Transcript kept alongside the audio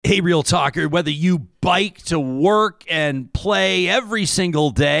Hey, Real Talker, whether you bike to work and play every single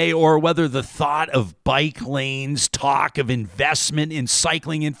day, or whether the thought of bike lanes, talk of investment in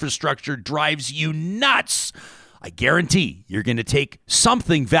cycling infrastructure drives you nuts, I guarantee you're going to take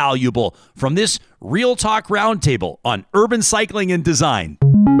something valuable from this Real Talk Roundtable on urban cycling and design.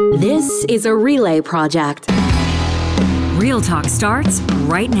 This is a relay project. Real Talk starts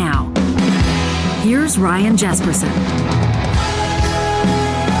right now. Here's Ryan Jesperson.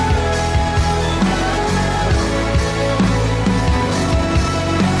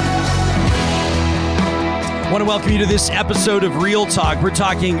 I want to welcome you to this episode of Real Talk. We're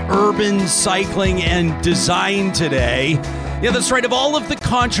talking urban cycling and design today. Yeah, that's right. Of all of the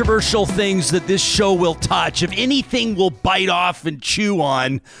controversial things that this show will touch, if anything we'll bite off and chew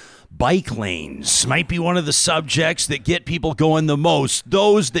on, bike lanes might be one of the subjects that get people going the most.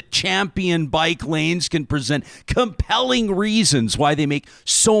 Those that champion bike lanes can present compelling reasons why they make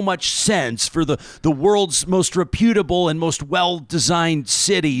so much sense for the world's most reputable and most well-designed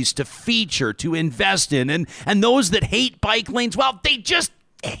cities to feature, to invest in. And those that hate bike lanes, well, they just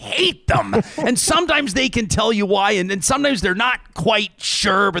hate them. And sometimes they can tell you why, and sometimes they're not quite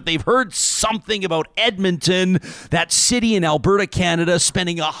sure, but they've heard something about Edmonton, that city in Alberta, Canada,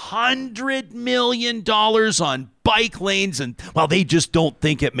 spending $100 million on bike lanes, and well, they just don't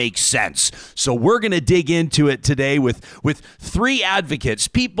think it makes sense. So we're going to dig into it today with three advocates,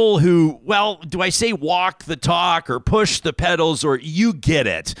 people who, well, do I say walk the talk or push the pedals, or you get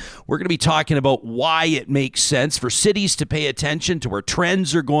it. We're going to be talking about why it makes sense for cities to pay attention to where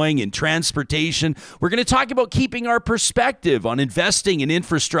trends are going in transportation. We're going to talk about keeping our perspective on investing in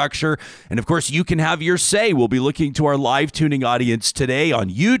infrastructure, and of course, you can have your say. We'll be looking to our live tuning audience today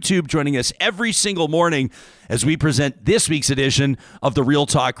on YouTube, joining us every single morning as we present this week's edition of the Real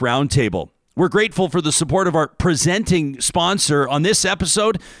Talk Roundtable. We're grateful for the support of our presenting sponsor on this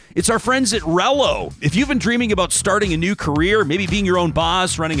episode. It's our friends at Rello. If you've been dreaming about starting a new career, maybe being your own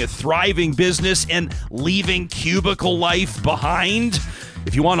boss, running a thriving business, and leaving cubicle life behind,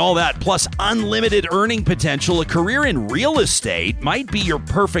 if you want all that, plus unlimited earning potential, a career in real estate might be your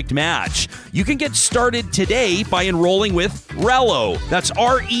perfect match. You can get started today by enrolling with Rello. That's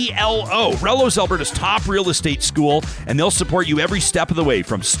R-E-L-O. Rello's Alberta's top real estate school, and they'll support you every step of the way,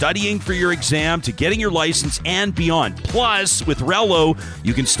 from studying for your exam to getting your license and beyond. Plus, with Rello,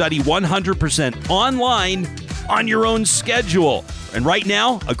 you can study 100% online on your own schedule. And right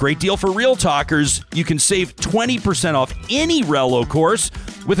now, a great deal for Real Talkers. You can save 20% off any Rello course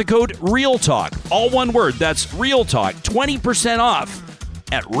with the code REALTALK. All one word, that's REALTALK. 20% off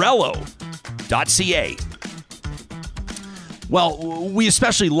at rello.ca. Well, we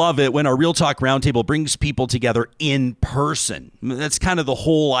especially love it when our Real Talk Roundtable brings people together in person. That's kind of the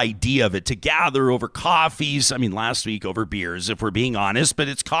whole idea of it, to gather over coffees. I mean, last week over beers, if we're being honest, but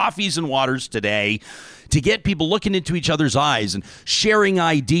it's coffees and waters today, to get people looking into each other's eyes and sharing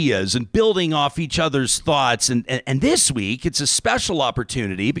ideas and building off each other's thoughts. And this week, it's a special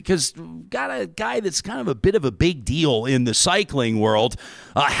opportunity because we've got a guy that's kind of a bit of a big deal in the cycling world,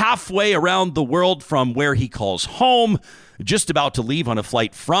 halfway around the world from where he calls home, just about to leave on a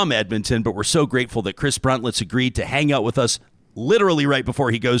flight from Edmonton. But we're so grateful that Chris Bruntlitz agreed to hang out with us literally right before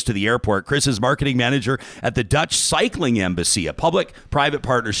he goes to the airport. Chris is marketing manager at the Dutch Cycling Embassy, a public-private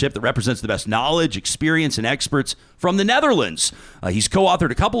partnership that represents the best knowledge, experience, and experts from the Netherlands. He's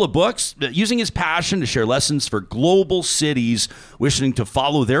co-authored a couple of books using his passion to share lessons for global cities wishing to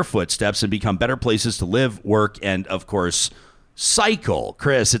follow their footsteps and become better places to live, work, and, of course, cycle.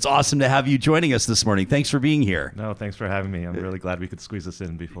 Chris, it's awesome to have you joining us this morning. Thanks for being here. No, thanks for having me. I'm really glad we could squeeze this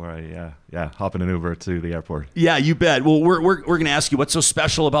in before I hop in an Uber to the airport. Yeah, you bet. Well, we're going to ask you what's so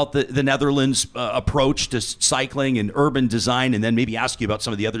special about the Netherlands approach to cycling and urban design, and then maybe ask you about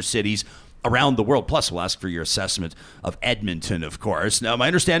some of the other cities around the world. Plus, we'll ask for your assessment of Edmonton, of course. Now, my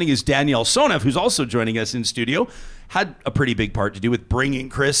understanding is Danielle Sonev, who's also joining us in studio, had a pretty big part to do with bringing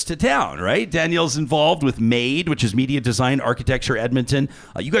Chris to town, right? Danielle's involved with MADE, which is Media Design Architecture Edmonton.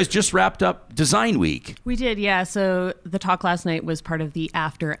 You guys just wrapped up Design Week. We did, yeah. So the talk last night was part of the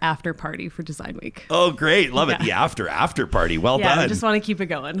after party for Design Week. Oh, great. Love it. The after party. Well done. I just want to keep it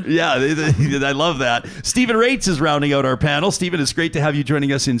going. Yeah, I love that. Stephen Rates is rounding out our panel. Stephen, it's great to have you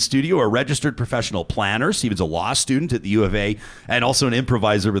joining us in studio, a registered professional planner. Stephen's a law student at the U of A and also an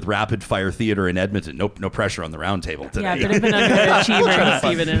improviser with Rapid Fire Theater in Edmonton. No pressure on the roundtable today. Yeah, bit of an underachiever,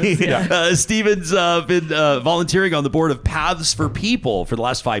 Stephen is. Yeah. Stephen's been volunteering on the board of Paths for People for the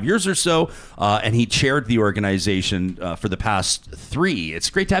last 5 years or so, and he chaired the organization for the past 3.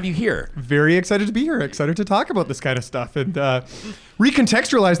 It's great to have you here. Very excited to be here. Excited to talk about this kind of stuff. And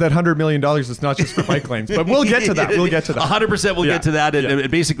recontextualize that $100 million. It's not just for bike lanes, but we'll get to that. 100% we'll get to that. And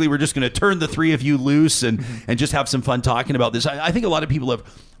basically, we're just going to turn the three of you loose and just have some fun talking about this. I think a lot of people have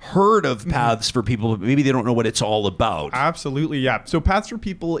heard of Paths for People, but maybe they don't know what it's all about. Absolutely, yeah. So Paths for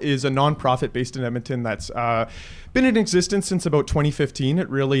People is a nonprofit based in Edmonton that's been in existence since about 2015. It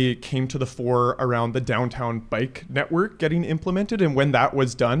really came to the fore around the downtown bike network getting implemented. And when that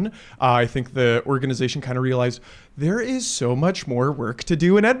was done, I think the organization kind of realized there is so much more work to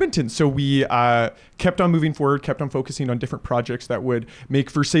do in Edmonton. So we kept on moving forward, kept on focusing on different projects that would make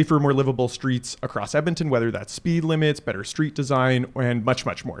for safer, more livable streets across Edmonton, whether that's speed limits, better street design, and much,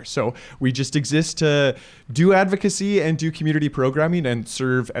 much more. So we just exist to do advocacy and do community programming and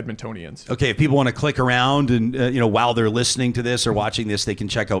serve Edmontonians. Okay, if people want to click around and, while they're listening to this or watching this, they can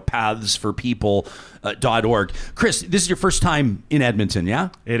check out pathsforpeople.org. Chris, this is your first time in Edmonton, yeah?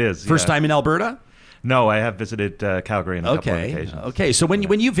 It is. First time in Alberta? No, I have visited Calgary on a couple of occasions. Okay, so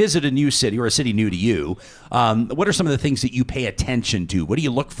when you visit a new city or a city new to you, what are some of the things that you pay attention to? What do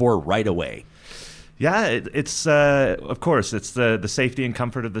you look for right away? Yeah, it's of course, it's the safety and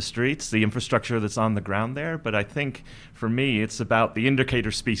comfort of the streets, the infrastructure that's on the ground there. But I think for me, it's about the indicator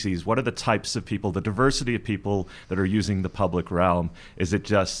species. What are the types of people, the diversity of people that are using the public realm? Is it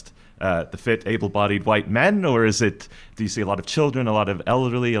just the fit, able-bodied white men, or do you see a lot of children, a lot of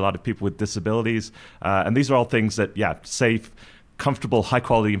elderly, a lot of people with disabilities? And these are all things that, safe, comfortable,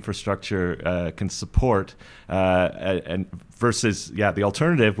 high-quality infrastructure can support, and versus, the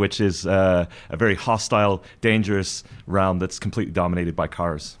alternative, which is a very hostile, dangerous realm that's completely dominated by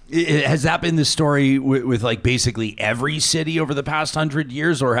cars. Has that been the story with like basically every city over the past 100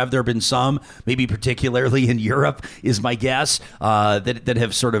 years, or have there been some, maybe particularly in Europe, is my guess, that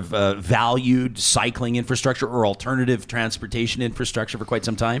have sort of valued cycling infrastructure or alternative transportation infrastructure for quite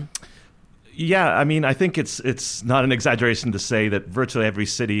some time? Yeah, I mean, I think it's not an exaggeration to say that virtually every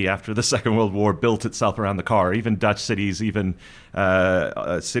city after the Second World War built itself around the car, even Dutch cities, even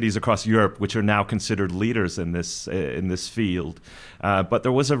cities across Europe, which are now considered leaders in this field. But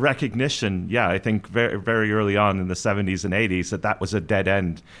there was a recognition, I think very, very early on in the 70s and 80s that was a dead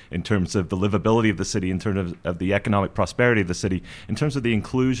end in terms of the livability of the city, in terms of the economic prosperity of the city, in terms of the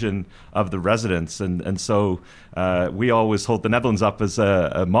inclusion of the residents. And so we always hold the Netherlands up as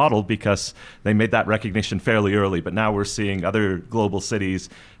a model because they made that recognition fairly early. But now we're seeing other global cities,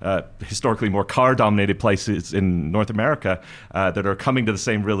 historically more car-dominated places in North America, that are coming to the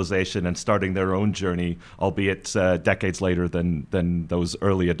same realization and starting their own journey, albeit decades later than those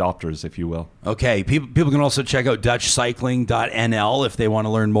early adopters, if you will. Okay, people can also check out DutchCycling.nl if they want to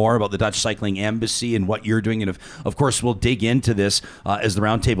learn more about the Dutch Cycling Embassy and what you're doing. And of course, we'll dig into this as the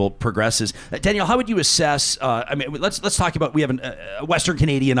roundtable progresses. Danielle, how would you assess? Let's talk about. We have a Western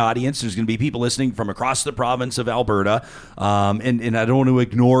Canadian audience. There's going to be people listening from across the province of Alberta, and I don't want to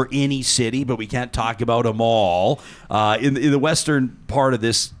ignore any city, but we can't talk about them all. In the western part of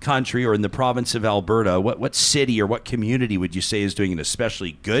this country, or in the province of Alberta, what city or what community would you say is doing an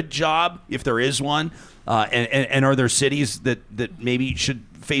especially good job, if there is one? And are there cities that maybe should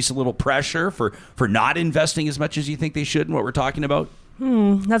face a little pressure for not investing as much as you think they should in what we're talking about?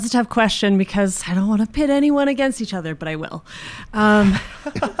 That's a tough question because I don't want to pit anyone against each other, but I will. I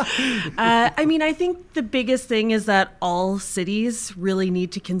think the biggest thing is that all cities really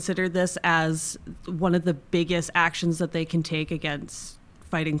need to consider this as one of the biggest actions that they can take against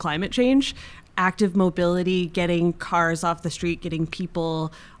fighting climate change. Active mobility, getting cars off the street, getting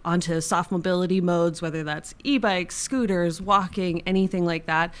people onto soft mobility modes, whether that's e-bikes, scooters, walking, anything like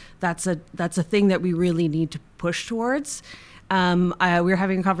that. That's a thing that we really need to push towards. We were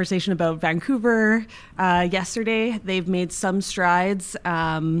having a conversation about Vancouver yesterday. They've made some strides,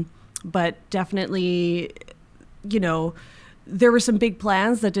 but definitely, there were some big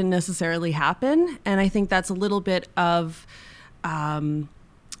plans that didn't necessarily happen. And I think that's a little bit of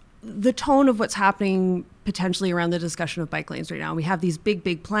the tone of what's happening potentially around the discussion of bike lanes right now. We have these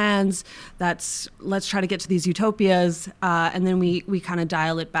big plans. Let's try to get to these utopias, and then we kind of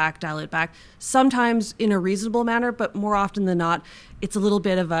dial it back, sometimes in a reasonable manner, but more often than not, it's a little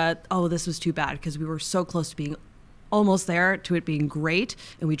bit of this was too bad because we were so close to being almost there to it being great,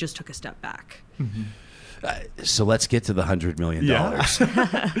 and we just took a step back. Mm-hmm. So let's get to the $100 million,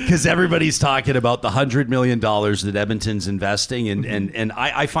 because everybody's talking about the $100 million that Edmonton's investing, and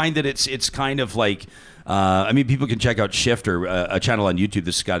I find that it's kind of like, people can check out Shifter, a channel on YouTube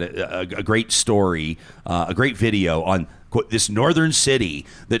that's got a great story, a great video on this northern city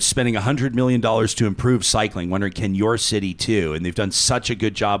that's spending $100 million to improve cycling, wondering, can your city too? And they've done such a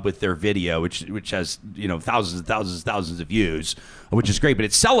good job with their video, which has thousands of views, which is great. But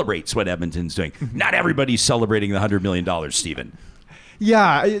it celebrates what Edmonton's doing. Not everybody's celebrating the $100 million, Stephen.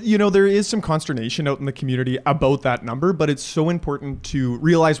 Yeah, there is some consternation out in the community about that number, but it's so important to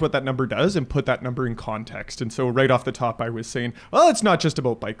realize what that number does and put that number in context. And so right off the top, I was saying, well, it's not just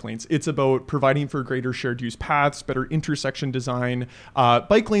about bike lanes. It's about providing for greater shared use paths, better intersection design,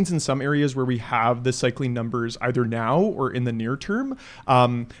 bike lanes in some areas where we have the cycling numbers either now or in the near term.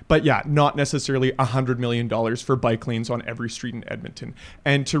 But yeah, not necessarily $100 million for bike lanes on every street in Edmonton.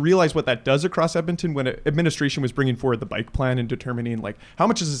 And to realize what that does across Edmonton, when administration was bringing forward the bike plan and determining like how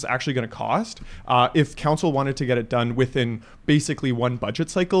much is this actually going to cost, if council wanted to get it done within basically one budget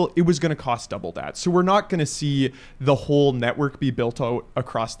cycle, it was going to cost double that. So we're not going to see the whole network be built out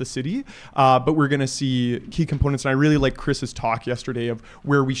across the city, but we're going to see key components. And I really like Chris's talk yesterday of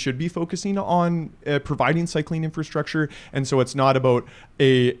where we should be focusing on providing cycling infrastructure. And so it's not about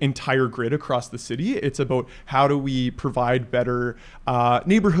a entire grid across the city. It's about how do we provide better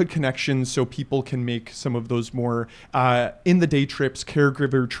neighborhood connections so people can make some of those more in the day trips,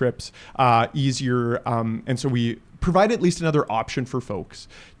 caregiver trips easier. And so we provide at least another option for folks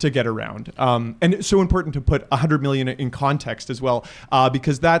to get around. And it's so important to put 100 million in context as well,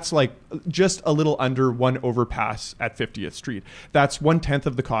 because that's like just a little under one overpass at 50th Street. That's 1/10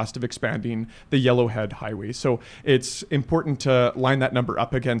 of the cost of expanding the Yellowhead Highway. So it's important to line that number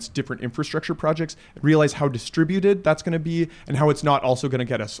up against different infrastructure projects, realize how distributed that's going to be and how it's not also going to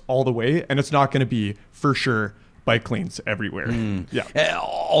get us all the way. And it's not going to be for sure bike lanes everywhere. Yeah.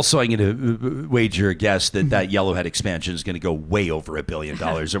 Also, I'm going to wager a guess that Yellowhead expansion is going to go way over $1 billion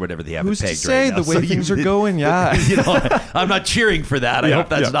or whatever they have Who's it pegged to say right now. the way things are going? Yeah. I'm not cheering for that. I hope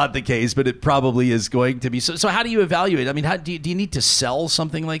that's not the case, but it probably is going to be. So how do you evaluate? I mean, do you need to sell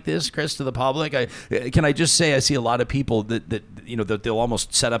something like this, Chris, to the public? Can I just say I see a lot of people that they'll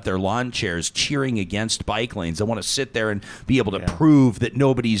almost set up their lawn chairs cheering against bike lanes. They want to sit there and be able to prove that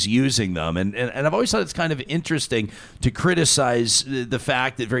nobody's using them. And I've always thought it's kind of interesting to criticize the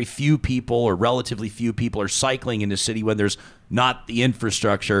fact that very few people or relatively few people are cycling in the city when there's not the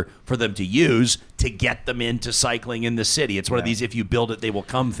infrastructure for them to use to get them into cycling in the city. It's one of these, if you build it, they will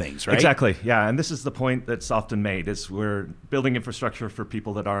come things, right? Exactly, yeah. And this is the point that's often made, is we're building infrastructure for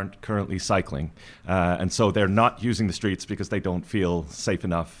people that aren't currently cycling. And so they're not using the streets because they don't feel safe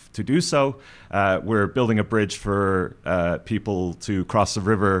enough to do so. We're building a bridge for people to cross the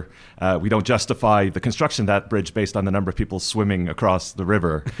river. We don't justify the construction of that bridge based on the number of people swimming across the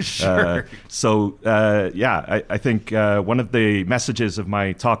river. Sure. I think one of the messages of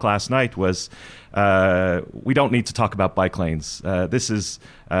my talk last night was we don't need to talk about bike lanes. This is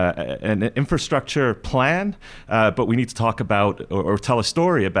an infrastructure plan, but we need to talk about or tell a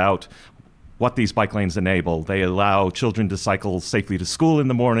story about what these bike lanes enable. They allow children to cycle safely to school in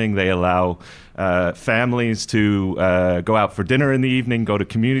the morning. They allow families to go out for dinner in the evening, go to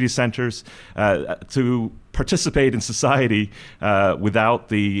community centers, to participate in society without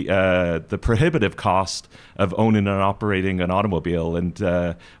the prohibitive cost of owning and operating an automobile.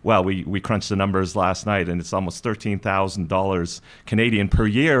 And we crunched the numbers last night, and it's almost $13,000 Canadian per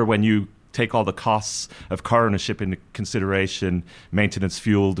year when you take all the costs of car ownership into consideration, maintenance,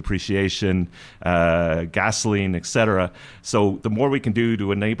 fuel, depreciation, gasoline, etc. So the more we can do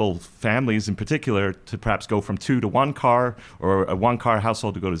to enable families in particular to perhaps go from 2 to 1 car, or a 1-car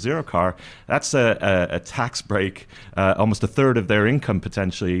household to go to 0 car, that's a tax break, almost a third of their income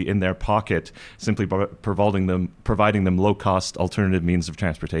potentially in their pocket, simply providing them low-cost alternative means of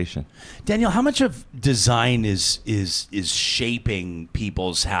transportation. Daniel, how much of design is shaping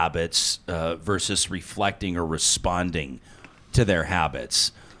people's habits versus reflecting or responding to their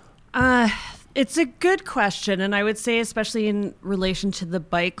habits? It's a good question. And I would say, especially in relation to the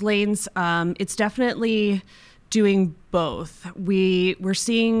bike lanes, it's definitely doing both. We're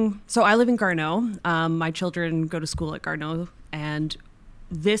seeing, so I live in Garneau. My children go to school at Garneau. And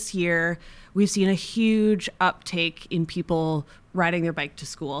this year, we've seen a huge uptake in people riding their bike to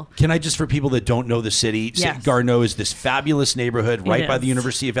school. Can I just, for people that don't know the city, yes. Garneau is this fabulous neighborhood right by the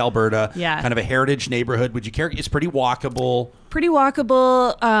University of Alberta, kind of a heritage neighborhood. Would you care? It's pretty walkable.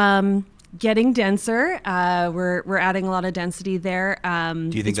 Getting denser. We're adding a lot of density there.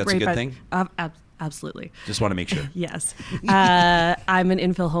 Do you think that's a good thing? Absolutely. Just want to make sure. Yes. I'm an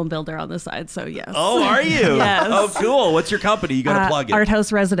infill home builder on the side, so yes. Oh, are you? Yes. Oh, cool. What's your company? You got to plug it. Art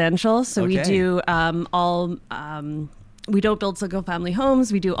House Residential. So okay. we do we don't build single family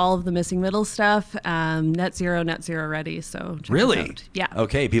homes. We do all of the missing middle stuff, net zero ready. So check really? us out. Yeah.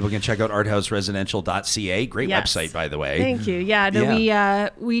 Okay. People can check out arthouseresidential.ca. Great yes. website, by the way. Thank you. Yeah. No,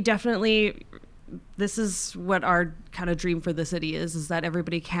 we definitely, this is what our kind of dream for the city is that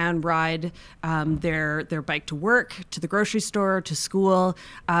everybody can ride their bike to work, to the grocery store, to school.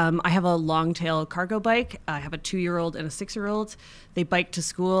 I have a long tail cargo bike. I have a 2-year-old and a 6-year-old. They bike to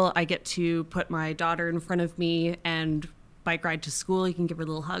school. I get to put my daughter in front of me and bike ride to school. You can give her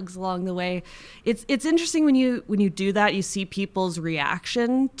little hugs along the way. It's interesting when you do that, you see people's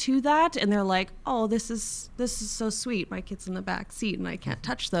reaction to that, and they're like, "Oh, this is so sweet. My kid's in the back seat and I can't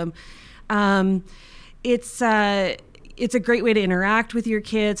touch them." It's a great way to interact with your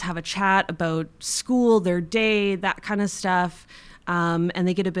kids, have a chat about school, their day, that kind of stuff, and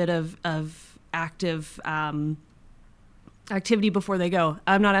they get a bit of active activity before they go.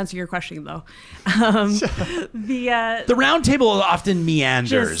 I'm not answering your question though. The round table often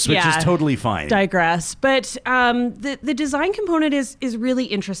meanders, which is totally fine. Digress. But the design component is really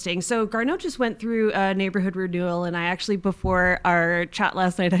interesting. So Garneau just went through a neighborhood renewal, and I actually, before our chat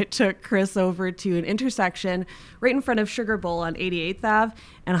last night, I took Chris over to an intersection right in front of Sugar Bowl on 88th Ave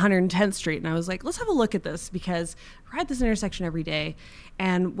and 110th Street. And I was like, let's have a look at this, because I ride this intersection every day.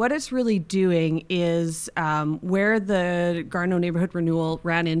 And what it's really doing is where the Garneau neighborhood renewal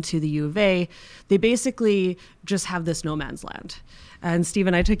ran into the U of A, they basically just have this no man's land. And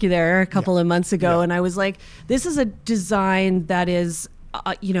Stephen, I took you there a couple of months ago, and I was like, this is a design that is,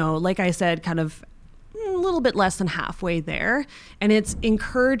 like I said, kind of a little bit less than halfway there. And it's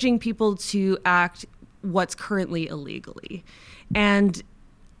encouraging people to act what's currently illegally. And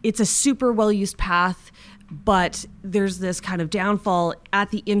it's a super well-used path, but there's this kind of downfall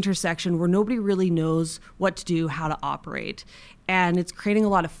at the intersection where nobody really knows what to do, how to operate. And it's creating a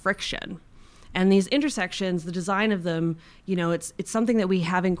lot of friction. And these intersections, the design of them, it's something that we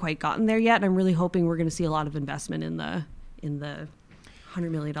haven't quite gotten there yet. And I'm really hoping we're going to see a lot of investment in the $100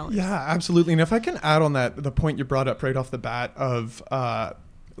 million. Yeah, absolutely. And if I can add on that, the point you brought up right off the bat of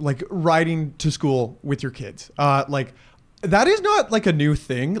like riding to school with your kids, that is not like a new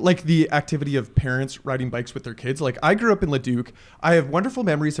thing, like the activity of parents riding bikes with their kids. Like I grew up in Leduc. I have wonderful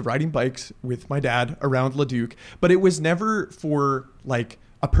memories of riding bikes with my dad around Leduc, but it was never for like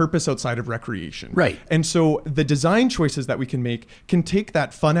a purpose outside of recreation. Right. And so the design choices that we can make can take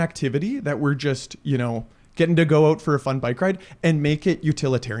that fun activity that we're just, getting to go out for a fun bike ride and make it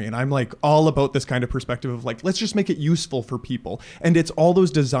utilitarian. I'm like all about this kind of perspective of like, let's just make it useful for people. And it's all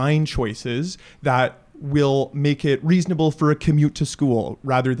those design choices that will make it reasonable for a commute to school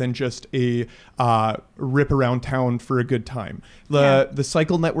rather than just a rip around town for a good time. The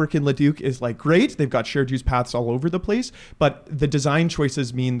cycle network in Leduc is like great. They've got shared use paths all over the place, but the design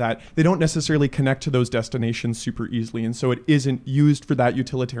choices mean that they don't necessarily connect to those destinations super easily. And so it isn't used for that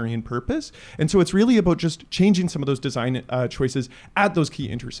utilitarian purpose. And so it's really about just changing some of those design choices at those key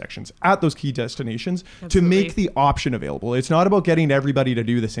intersections, at those key destinations. Absolutely. To make the option available. It's not about getting everybody to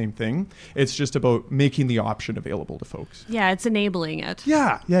do the same thing. It's just about making the option available to folks. Yeah, it's enabling it.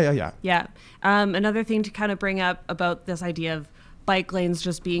 Yeah. Another thing to kind of bring up about this idea of bike lanes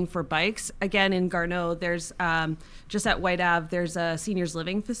just being for bikes. Again, in Garneau, there's just at White Ave, there's a seniors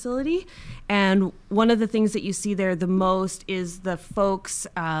living facility. And one of the things that you see there the most is the folks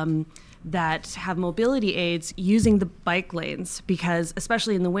that have mobility aids using the bike lanes, because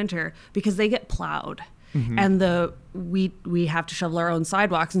especially in the winter, because they get plowed. Mm-hmm. And we have to shovel our own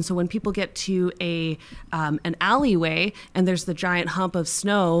sidewalks, and so when people get to an alleyway and there's the giant hump of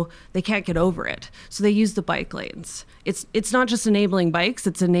snow, they can't get over it, so they use the bike lanes. It's not just enabling bikes;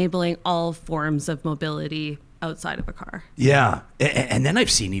 it's enabling all forms of mobility outside of a car. Yeah, and then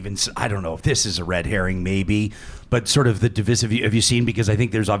I've seen even, I don't know if this is a red herring maybe, but sort of the divisive, have you seen, because I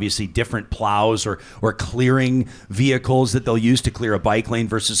think there's obviously different plows or clearing vehicles that they'll use to clear a bike lane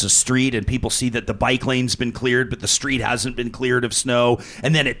versus a street, and people see that the bike lane's been cleared but the street hasn't been cleared of snow,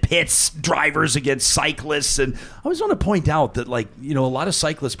 and then it pits drivers against cyclists. And I always want to point out that, like, a lot of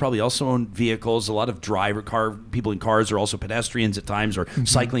cyclists probably also own vehicles. A lot of people in cars are also pedestrians at times, or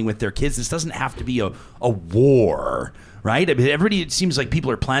cycling with their kids. This doesn't have to be a war, right? I mean, everybody, it seems like people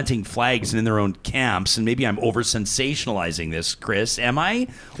are planting flags in their own camps, and maybe I'm over-sensationalizing this, Chris. Am I?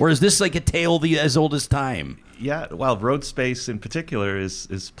 Or is this like a tale as old as time? Yeah, well, road space in particular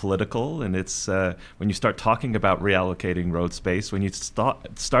is political, and it's when you start talking about reallocating road space, when you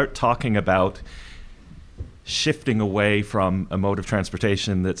start talking about shifting away from a mode of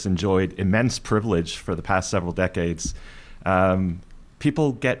transportation that's enjoyed immense privilege for the past several decades,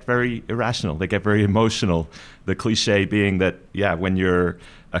 people get very irrational. They get very emotional. the cliche being that, yeah, when you're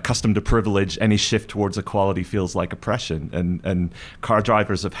accustomed to privilege, any shift towards equality feels like oppression. And car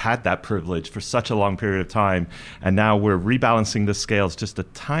drivers have had that privilege for such a long period of time. And now we're rebalancing the scales just a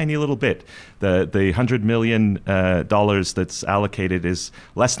tiny little bit. The $100 million that's allocated is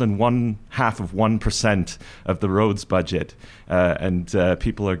less than 0.5% of the roads budget. And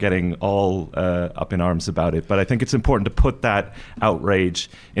people are getting all up in arms about it. But I think it's important to put that outrage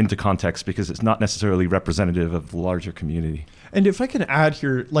into context because it's not necessarily representative of the larger community. And if I can add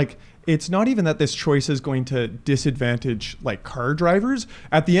here, like, it's not even that this choice is going to disadvantage like car drivers.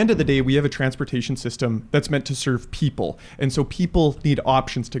 At the end of the day, we have a transportation system that's meant to serve people. And so people need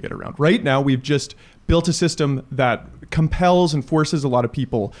options to get around. Right now, we've just built a system that compels and forces a lot of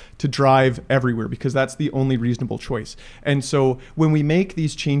people to drive everywhere because that's the only reasonable choice. And so when we make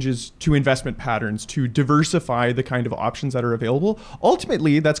these changes to investment patterns to diversify the kind of options that are available,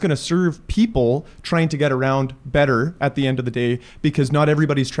 ultimately that's going to serve people trying to get around better at the end of the day because not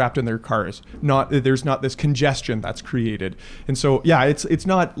everybody's trapped in their cars. There's not this congestion that's created. And so yeah, it's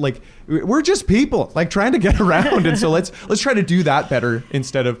not like we're just people like trying to get around. And so let's try to do that better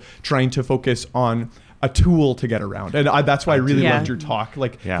instead of trying to focus on a tool to get around. And that's why I really loved your talk.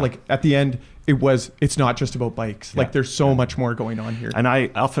 Like at the end, it's not just about bikes. Like there's so much more going on here. And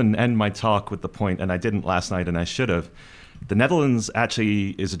I often end my talk with the point, and I didn't last night and I should have, the Netherlands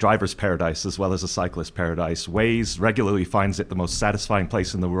actually is a driver's paradise as well as a cyclist paradise. Waze regularly finds it the most satisfying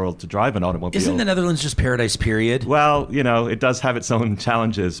place in the world to drive an automobile. Isn't the Netherlands just paradise, period? Well, it does have its own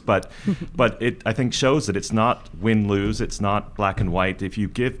challenges, but it, I think, shows that it's not win-lose, it's not black and white. If you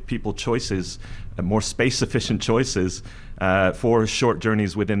give people choices, more space-efficient choices for short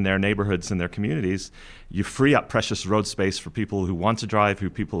journeys within their neighborhoods and their communities, you free up precious road space for people who want to drive,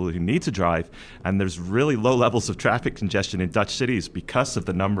 people who need to drive, and there's really low levels of traffic congestion in Dutch cities because of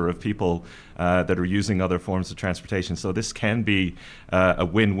the number of people that are using other forms of transportation. So this can be a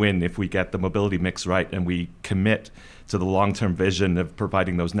win-win if we get the mobility mix right and we commit to the long-term vision of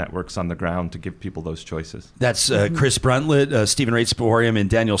providing those networks on the ground to give people those choices. That's Chris Bruntlett, Stephen Reitz-Bohorium, and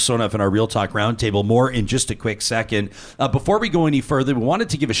Daniel Sonoff in our Real Talk Roundtable. More in just a quick second. Before we go any further, we wanted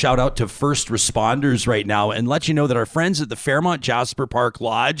to give a shout out to first responders right now and let you know that our friends at the Fairmont Jasper Park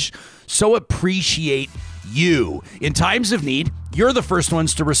Lodge so appreciate you. In times of need, you're the first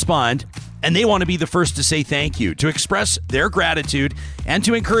ones to respond, and they want to be the first to say thank you, to express their gratitude, and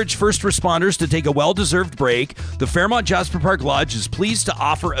to encourage first responders to take a well-deserved break. The Fairmont Jasper Park Lodge is pleased to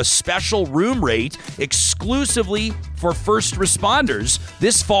offer a special room rate exclusively for first responders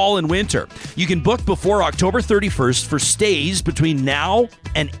this fall and winter. You can book before October 31st for stays between now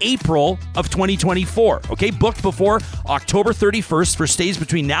and April of 2024. Okay, book before October 31st for stays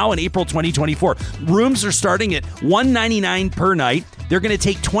between now and April 2024. Rooms are starting at $199 per night. They're going to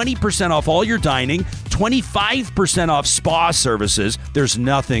take 20% off all your dining, 25% off spa services. There's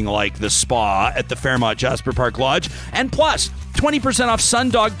nothing like the spa at the Fairmont Jasper Park Lodge. And plus, 20% off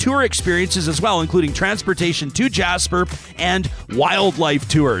Sundog tour experiences as well, including transportation to Jasper and wildlife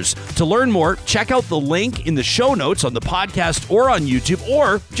tours. To learn more, check out the link in the show notes on the podcast or on YouTube,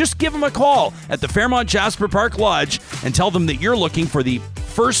 or just give them a call at the Fairmont Jasper Park Lodge and tell them that you're looking for the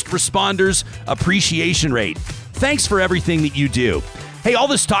First Responders Appreciation Rate. Thanks for everything that you do. Hey, all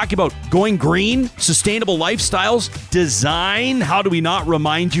this talk about going green, sustainable lifestyles, design, how do we not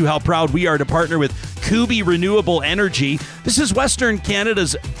remind you how proud we are to partner with Kuby Renewable Energy? This is Western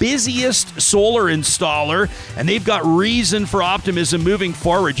Canada's busiest solar installer, and they've got reason for optimism moving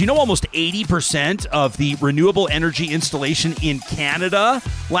forward. You know, almost 80% of the renewable energy installation in Canada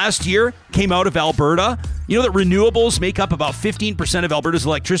last year came out of Alberta. You know that renewables make up about 15% of Alberta's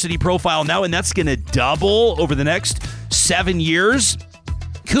electricity profile now, and that's going to double over the next 7 years.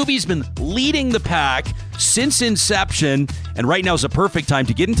 Kuby's been leading the pack since inception, and right now is a perfect time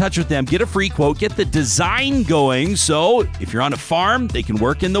to get in touch with them, get a free quote, get the design going. So if you're on a farm, they can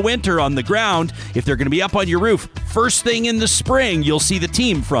work in the winter on the ground. If they're going to be up on your roof first thing in the spring, you'll see the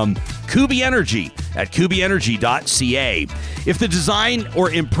team from Kuby Energy at kubyenergy.ca. If the design or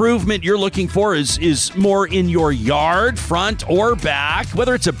improvement you're looking for is more in your yard, front or back,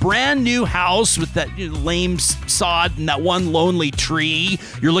 whether it's a brand new house with that lame sod and that one lonely tree,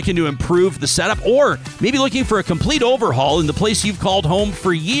 you're looking to improve the setup, or maybe looking for a complete overhaul in the place you've called home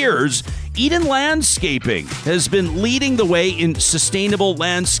for years, Eden Landscaping has been leading the way in sustainable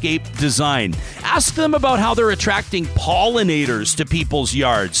landscape design. Ask them about how they're attracting pollinators to people's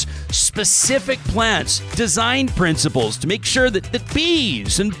yards, specific plants, design principles to make sure that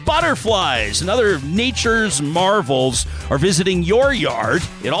bees and butterflies and other nature's marvels are visiting your yard.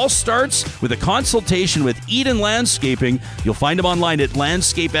 It all starts with a consultation with Eden Landscaping. You'll find them online at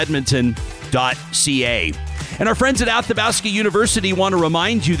landscapeedmonton.ca. And our friends at Athabasca University want to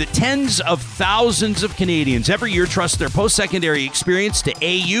remind you that tens of thousands of Canadians every year trust their post-secondary experience to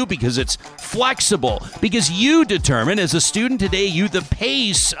AU because it's flexible, because you determine as a student at AU the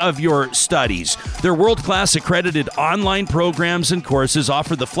pace of your studies. Their world-class accredited online programs and courses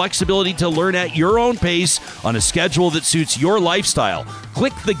offer the flexibility to learn at your own pace on a schedule that suits your lifestyle.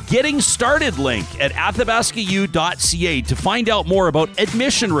 Click the Getting Started link at athabascau.ca to find out more about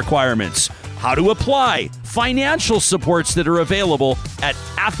admission requirements, how to apply, financial supports that are available at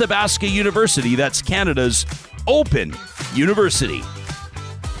Athabasca University. That's Canada's open university.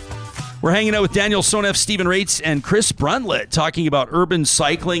 We're hanging out with Daniel Sonef, Stephen Raitz, and Chris Bruntlett talking about urban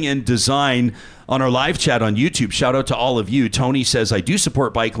cycling and design on our live chat on YouTube. Shout out to all of you. Tony says, I do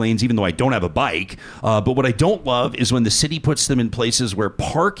support bike lanes even though I don't have a bike. But what I don't love is when the city puts them in places where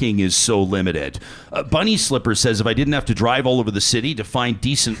parking is so limited. Bunny Slipper says, if I didn't have to drive all over the city to find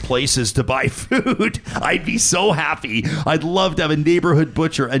decent places to buy food, I'd be so happy. I'd love to have a neighborhood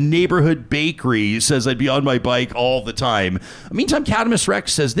butcher, a neighborhood bakery. Says I'd be on my bike all the time. Meantime, Cadamus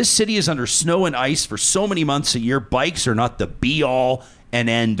Rex says, this city is under snow and ice for so many months a year. Bikes are not the be-all and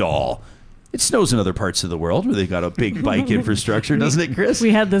end-all. It snows in other parts of the world where they've got a big bike infrastructure, doesn't it, Chris?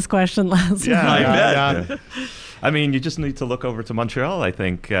 We had this question last week. I bet. Yeah. I mean, you just need to look over to Montreal, I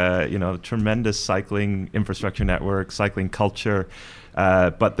think. Tremendous cycling infrastructure network, cycling culture.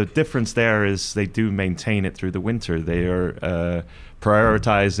 But the difference there is they do maintain it through the winter. They are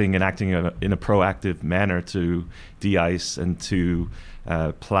prioritizing and acting in a proactive manner to de-ice and to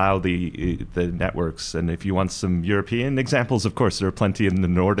plow the networks. And if you want some European examples, of course, there are plenty in the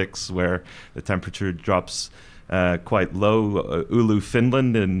Nordics where the temperature drops quite low. Oulu,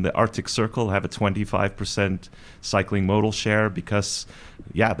 Finland, and the Arctic Circle have a 25% cycling modal share because,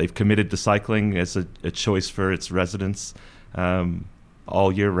 they've committed to cycling as a choice for its residents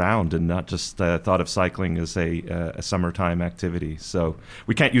all year round, and not just thought of cycling as a summertime activity. So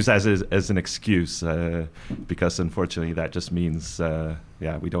we can't use that as an excuse because unfortunately that just means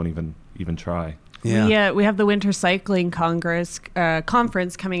we don't even try. Yeah. We have the Winter Cycling Conference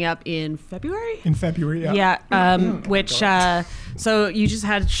coming up in February. In February, yeah. Yeah, which so you just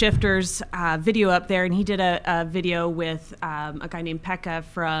had Shifter's video up there, and he did a video with a guy named Pekka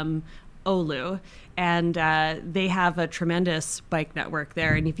from Oulu, and they have a tremendous bike network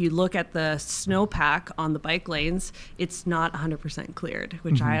there. And if you look at the snowpack on the bike lanes, it's not 100% cleared,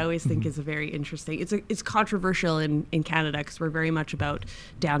 which I always think is a very interesting. It's controversial in Canada because we're very much about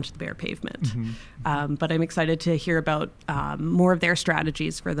down to the bare pavement. But I'm excited to hear about more of their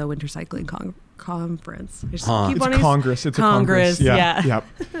strategies for the Winter Cycling Conference. It's a Congress. It's a Congress. Yeah.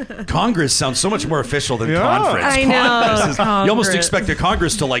 Congress sounds so much more official than conference. I know. Congress. You almost expect a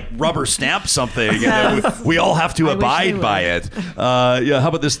Congress to like rubber stamp something, and then we all have to abide by it. How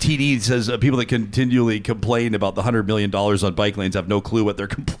about this? TD says people that continually complain about the $100 million on bike lanes have no clue what they're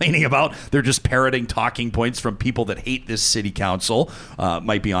complaining about. They're just parroting talking points from people that hate this city council.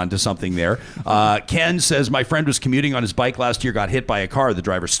 Might be onto something there. Ken says, my friend was commuting on his bike last year, got hit by a car. The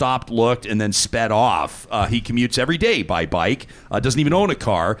driver stopped, looked, and then sped off. He commutes every day by bike, doesn't even own a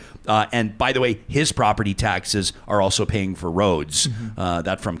car. And by the way, his property taxes are also paying for roads.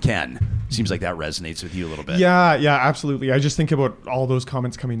 That from Ken. Seems like that resonates with you a little bit. Yeah, absolutely. I just think about all those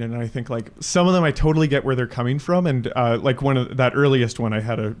comments coming in, and I think like some of them I totally get where they're coming from. And like that earliest one I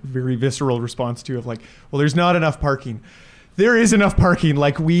had a very visceral response to of like, well, there's not enough parking. There is enough parking.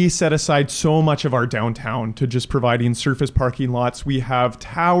 Like, we set aside so much of our downtown to just providing surface parking lots. We have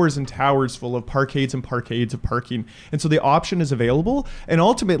towers and towers full of parkades and parkades of parking. And so the option is available. And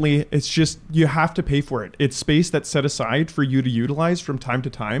ultimately, it's just you have to pay for it. It's space that's set aside for you to utilize from time to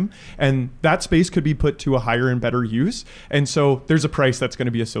time. And that space could be put to a higher and better use. And so there's a price that's going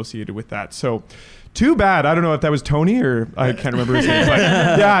to be associated with that. So too bad. I don't know if that was Tony or I can't remember his name. But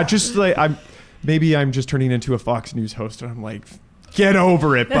yeah, just like maybe I'm just turning into a Fox News host and I'm like, get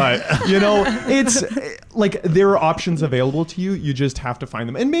over it. But, it's like there are options available to you. You just have to find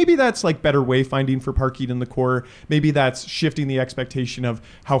them. And maybe that's like better wayfinding for parking in the core. Maybe that's shifting the expectation of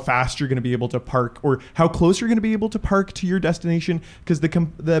how fast you're going to be able to park or how close you're going to be able to park to your destination. Because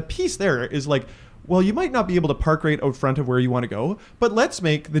the piece there is like, well, you might not be able to park right out front of where you want to go, but let's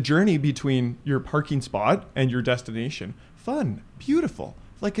make the journey between your parking spot and your destination fun, beautiful,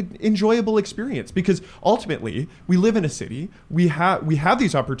 like an enjoyable experience, because ultimately we live in a city, we have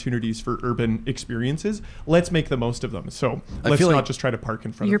these opportunities for urban experiences. Let's make the most of them. So let's not just try to park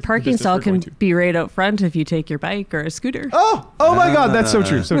in front your of parking stall can be right out front if you take your bike or a scooter. Oh my God, that's so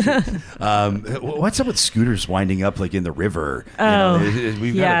true. So true. What's up with scooters winding up like in the river?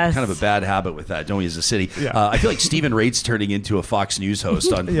 We've got kind of a bad habit with that, don't we, as a city? Yeah. I feel like Stephen Rait's turning into a Fox News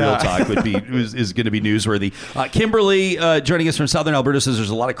host on Real Talk is going to be newsworthy. Kimberly, joining us from Southern Alberta, says there's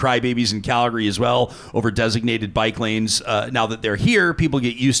a lot of crybabies in Calgary as well over designated bike lanes. Now that they're here, people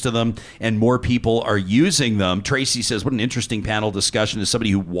get used to them and more people are using them. Tracy says, what an interesting panel discussion. As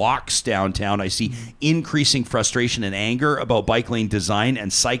somebody who walks downtown, I see increasing frustration and anger about bike lane design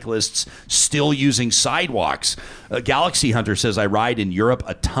and cyclists still using sidewalks. Galaxy Hunter says, I ride in Europe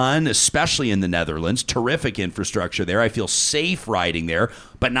a ton, especially in the Netherlands. Terrific infrastructure there. I feel safe riding there,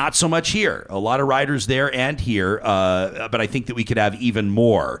 but not so much here. A lot of riders there and here, but I think that we could have even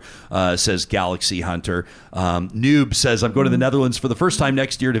more, says Galaxy Hunter. Noob says, I'm going to the Netherlands for the first time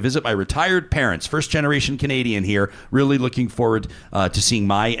next year to visit my retired parents. First generation Canadian here. Really looking forward to seeing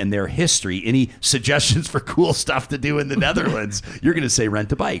my and their history. Any suggestions for cool stuff to do in the Netherlands? You're going to say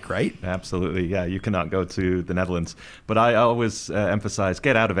rent a bike, right? Absolutely. Yeah, you cannot go to the Netherlands. But I always emphasize,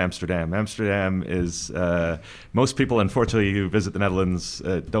 get out of Amsterdam. Amsterdam is, most people, unfortunately, who visit the Netherlands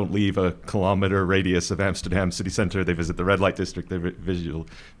don't leave a kilometer radius of Amsterdam city center. They visit the red light district. They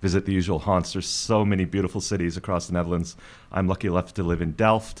visit the usual haunts. There's so many beautiful cities across the Netherlands. I'm lucky enough to live in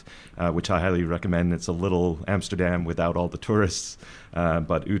Delft, which I highly recommend. It's a little Amsterdam without all the tourists.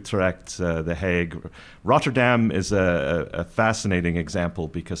 But Utrecht, The Hague. Rotterdam is a fascinating example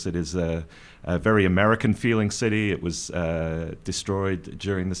because it is a very American-feeling city. It was destroyed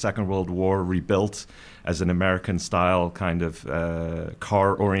during the Second World War, rebuilt as an American-style kind of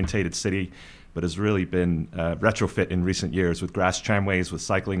car-orientated city, but has really been retrofit in recent years with grass tramways, with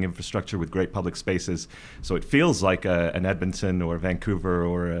cycling infrastructure, with great public spaces. So it feels like an Edmonton or Vancouver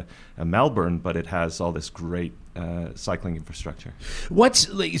or a Melbourne, but it has all this great cycling infrastructure.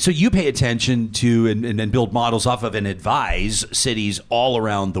 So you pay attention to and build models off of and advise cities all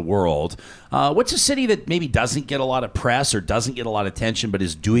around the world. What's a city that maybe doesn't get a lot of press or doesn't get a lot of attention but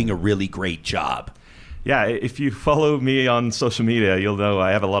is doing a really great job? Yeah, if you follow me on social media, you'll know I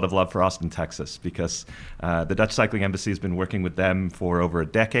have a lot of love for Austin, Texas, because the Dutch Cycling Embassy has been working with them for over a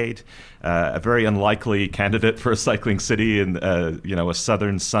decade. A very unlikely candidate for a cycling city in a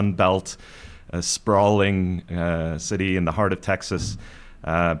southern Sun Belt, a sprawling city in the heart of Texas.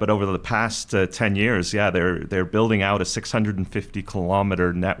 But over the past 10 years, they're building out a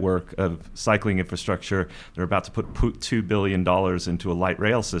 650-kilometer network of cycling infrastructure. They're about to put $2 billion into a light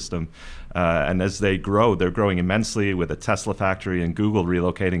rail system. And as they grow, they're growing immensely with a Tesla factory and Google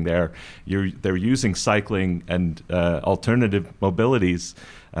relocating there. They're using cycling and alternative mobilities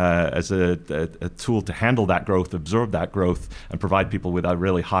as a tool to handle that growth, absorb that growth, and provide people with a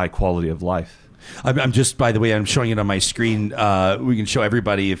really high quality of life. I'm just, by the way, I'm showing it on my screen. We can show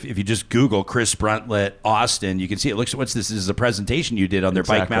everybody, if you just Google Chris Bruntlett Austin, you can see it. Looks, what's this? This is a presentation you did on their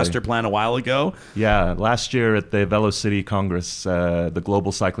Bike Master Plan a while ago. Yeah, last year at the VeloCity Congress, the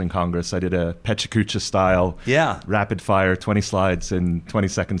Global Cycling Congress, I did a Pechakucha style, rapid fire, 20 slides in 20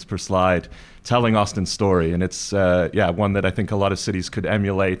 seconds per slide, telling Austin's story. And it's, one that I think a lot of cities could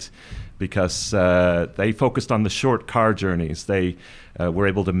emulate, because they focused on the short car journeys. They were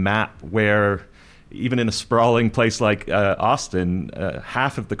able to map where, even in a sprawling place like Austin,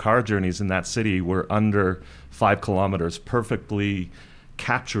 half of the car journeys in that city were under 5 kilometers, perfectly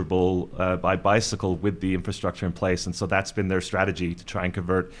capturable by bicycle with the infrastructure in place. And so that's been their strategy, to try and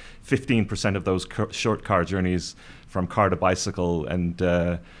convert 15% of those short car journeys from car to bicycle. And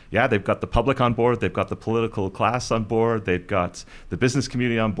they've got the public on board, they've got the political class on board, they've got the business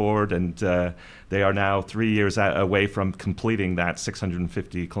community on board, and they are now 3 years away from completing that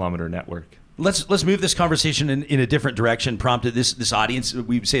 650-kilometer network. Let's move this conversation in a different direction. Prompted this audience,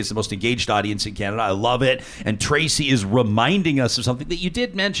 we say it's the most engaged audience in Canada. I love it. And Tracy is reminding us of something that you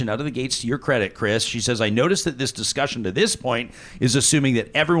did mention out of the gates, to your credit, Chris. She says, I noticed that this discussion to this point is assuming that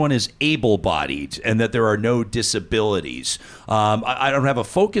everyone is able-bodied and that there are no disabilities. I don't have a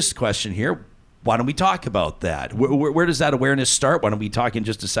focused question here. Why don't we talk about that? Where does that awareness start? Why don't we talk in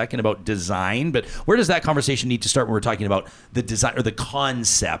just a second about design? But where does that conversation need to start when we're talking about the design or the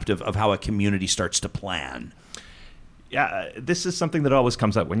concept of how a community starts to plan? Yeah, this is something that always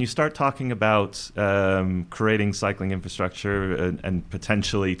comes up. When you start talking about creating cycling infrastructure and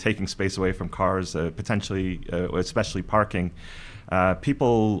potentially taking space away from cars, especially parking,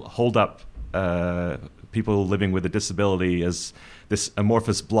 people hold up people living with a disability as this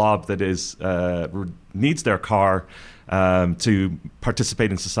amorphous blob that is needs their car to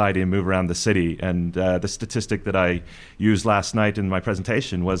participate in society and move around the city. And the statistic that I used last night in my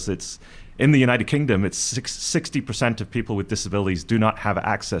presentation was it's in the United Kingdom, it's 60% of people with disabilities do not have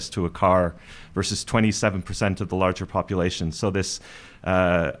access to a car versus 27% of the larger population. So this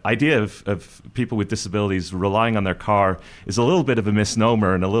idea of people with disabilities relying on their car is a little bit of a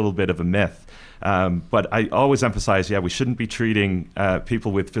misnomer and a little bit of a myth. But I always emphasize, we shouldn't be treating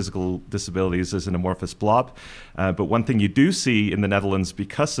people with physical disabilities as an amorphous blob. But one thing you do see in the Netherlands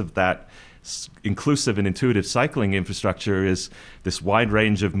because of that inclusive and intuitive cycling infrastructure is this wide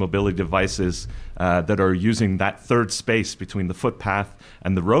range of mobility devices that are using that third space between the footpath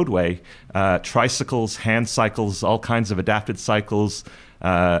and the roadway, tricycles, hand cycles, all kinds of adapted cycles,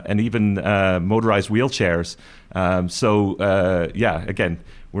 and even motorized wheelchairs. Again,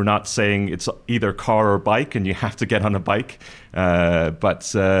 we're not saying it's either car or bike and you have to get on a bike,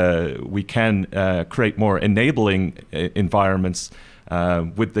 but we can create more enabling environments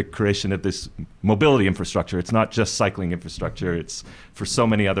with the creation of this mobility infrastructure. It's not just cycling infrastructure, it's for so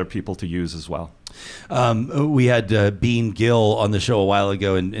many other people to use as well. We had Bean Gill on the show a while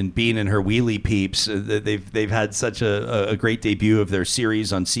ago, and Bean and her Wheelie Peeps, they've had such a great debut of their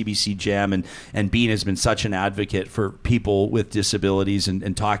series on CBC Gem, and Bean has been such an advocate for people with disabilities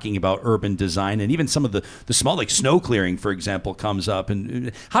and talking about urban design, and even some of the small, like snow clearing, for example, comes up.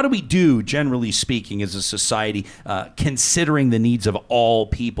 And how do we do, generally speaking, as a society, considering the needs of all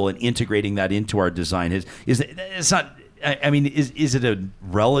people and integrating that into our design? Is it a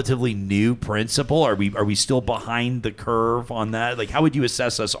relatively new principle? Are we still behind the curve on that? Like, how would you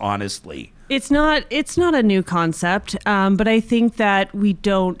assess us honestly? It's not a new concept, but I think that we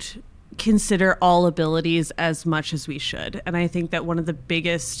don't consider all abilities as much as we should. And I think that one of the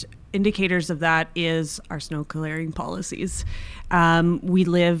biggest indicators of that is our snow clearing policies. We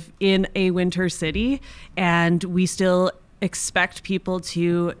live in a winter city, and we still expect people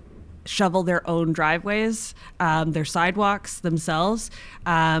to shovel their own driveways, their sidewalks themselves.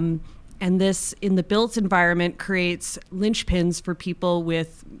 And this, in the built environment, creates linchpins for people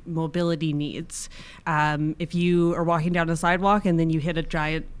with mobility needs. If you are walking down a sidewalk and then you hit a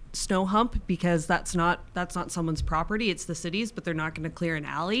giant snow hump because that's not someone's property, it's the city's, but they're not going to clear an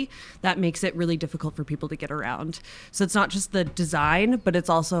alley, that makes it really difficult for people to get around. So it's not just the design, but it's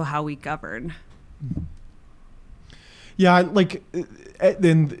also how we govern. Yeah, like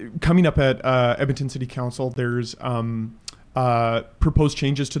then coming up at Edmonton City Council, there's proposed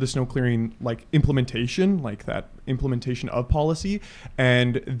changes to the snow clearing, like implementation of policy,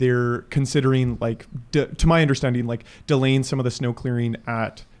 and they're considering, like, to my understanding, like delaying some of the snow clearing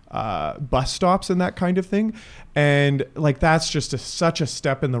at bus stops and that kind of thing. And like that's just such a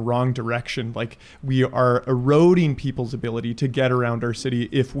step in the wrong direction. Like, we are eroding people's ability to get around our city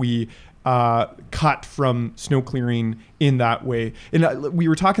if we cut from snow clearing in that way. And we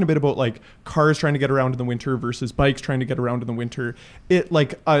were talking a bit about like cars trying to get around in the winter versus bikes trying to get around in the winter. It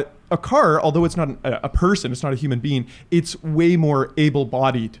like a car, although it's not a person, it's not a human being, it's way more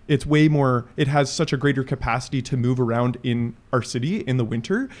able-bodied. It has such a greater capacity to move around in our city in the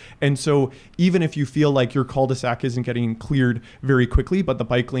winter. And so even if you feel like your cul-de-sac isn't getting cleared very quickly, but the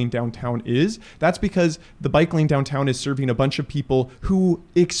bike lane downtown is, that's because the bike lane downtown is serving a bunch of people who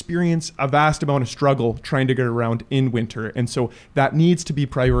experience a vast amount of struggle trying to get around in winter. And so that needs to be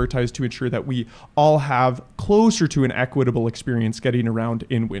prioritized to ensure that we all have closer to an equitable experience getting around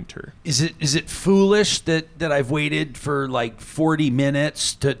in winter. Is it foolish that I've waited for like 40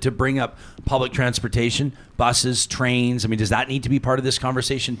 minutes to bring up public transportation, buses, trains? I mean, does that need to be part of this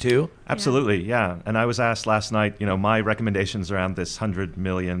conversation too? Absolutely, yeah. And I was asked last night, my recommendations around this $100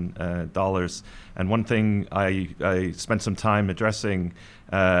 million. And one thing I spent some time addressing,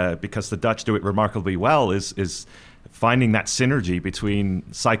 because the Dutch do it remarkably well, is finding that synergy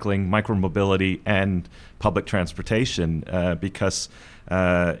between cycling, micromobility, and public transportation, because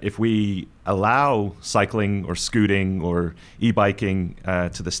if we allow cycling or scooting or e-biking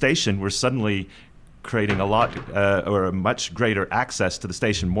to the station, we're suddenly creating a much greater access to the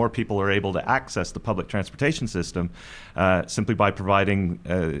station. More people are able to access the public transportation system simply by providing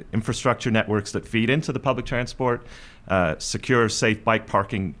infrastructure networks that feed into the public transport, secure, safe bike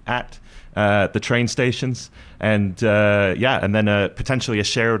parking at the train stations, and then potentially a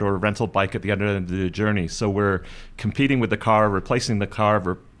shared or rental bike at the end of the journey. So we're competing with the car, replacing the car,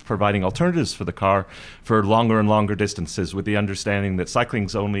 we're providing alternatives for the car for longer and longer distances, with the understanding that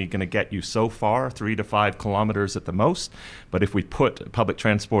cycling's only going to get you so far, 3 to 5 kilometers at the most. But if we put public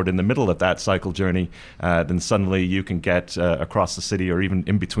transport in the middle of that cycle journey, then suddenly you can get across the city or even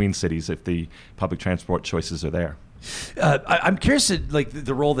in between cities if the public transport choices are there. I'm curious at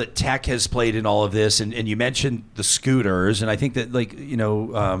the role that tech has played in all of this, and you mentioned the scooters, and I think that like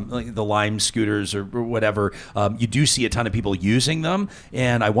the Lime scooters or whatever, you do see a ton of people using them,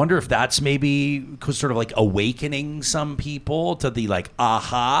 and I wonder if that's maybe sort of like awakening some people to the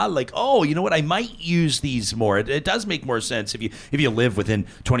oh, you know what, I might use these more. It does make more sense if you live within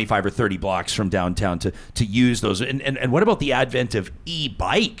 25 or 30 blocks from downtown to use those. And what about the advent of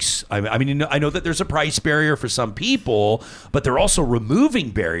e-bikes? I mean, I know that there's a price barrier for some people, but they're also removing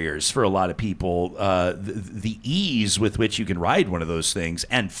barriers for a lot of people. The ease with which you can ride one of those things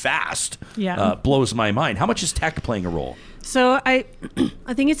and fast blows my mind. How much is tech playing a role? So I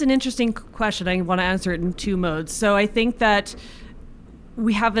think it's an interesting question. I want to answer it in two modes. So I think that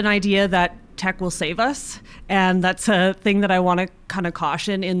we have an idea that tech will save us, and that's a thing that I want to kind of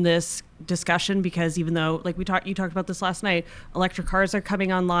caution in this discussion, because even though you talked about this last night, electric cars are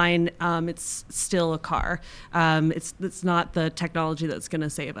coming online, it's still a car. It's not the technology that's going to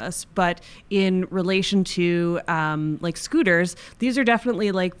save us. But in relation to scooters, these are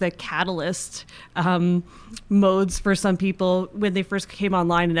definitely like the catalyst modes for some people. When they first came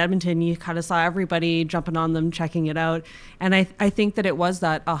online in Edmonton, you kind of saw everybody jumping on them, checking it out. And I think that it was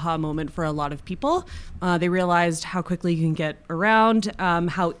that aha moment for a lot of people. They realized how quickly you can get around,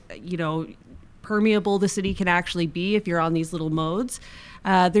 how, permeable the city can actually be if you're on these little modes.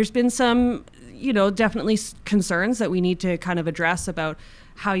 There's been some, definitely concerns that we need to kind of address about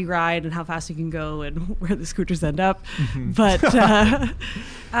how you ride and how fast you can go and where the scooters end up. Mm-hmm. But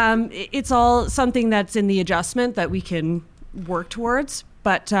it's all something that's in the adjustment that we can work towards.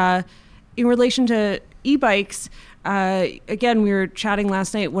 But in relation to e-bikes, again, we were chatting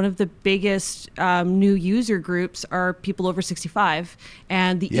last night. One of the biggest new user groups are people over 65.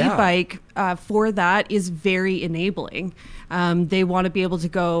 And the e-bike for that is very enabling. They want to be able to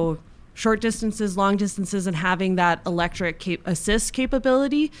go short distances, long distances, and having that electric assist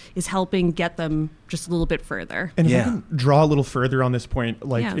capability is helping get them just a little bit further. And if I can draw a little further on this point,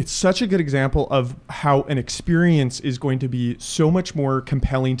 it's such a good example of how an experience is going to be so much more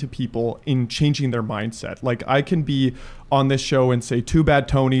compelling to people in changing their mindset. Like, I can be on this show and say, too bad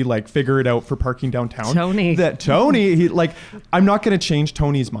Tony, figure it out for parking downtown. Tony, I'm not going to change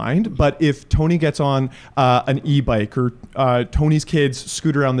Tony's mind, but if Tony gets on an e-bike, or Tony's kids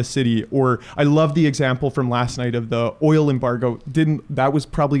scoot around the city, or I love the example from last night of the oil embargo. That was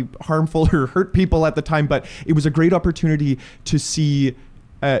probably harmful or hurt people at the time, but it was a great opportunity to see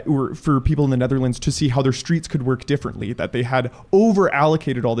or for people in the Netherlands to see how their streets could work differently, that they had over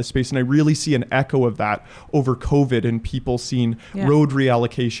allocated all this space. And I really see an echo of that over COVID, and people seeing road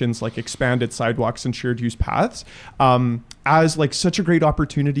reallocations, like expanded sidewalks and shared use paths, as such a great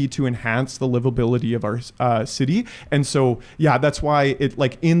opportunity to enhance the livability of our city. And so, that's why it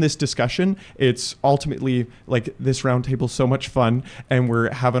in this discussion, it's ultimately this roundtable is so much fun and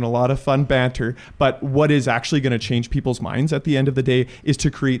we're having a lot of fun banter. But what is actually going to change people's minds at the end of the day is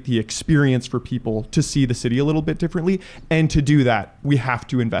to create the experience for people to see the city a little bit differently. And to do that, we have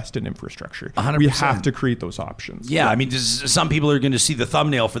to invest in infrastructure. 100%. We have to create those options. Yeah, I mean, some people are going to see the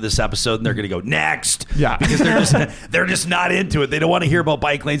thumbnail for this episode and they're going to go next. Yeah, because they're just not into it. They don't want to hear about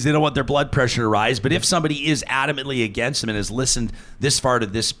bike lanes. They don't want their blood pressure to rise. But if somebody is adamantly against them and has listened this far to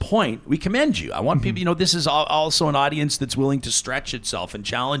this point, we commend you. I want people, this is also an audience that's willing to stretch itself and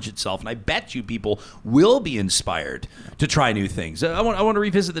challenge itself. And I bet you people will be inspired to try new things. I want to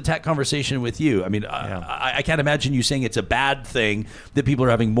revisit the tech conversation with you. I mean, I can't imagine you saying it's a bad thing that people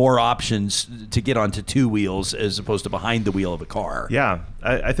are having more options to get onto two wheels as opposed to behind the wheel of a car. Yeah,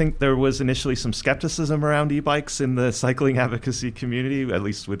 I think there was initially some skepticism around e-bikes in the cycling advocacy community, at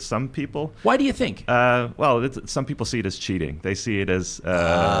least with some people. Why do you think? Some people see it as cheating. They see it as,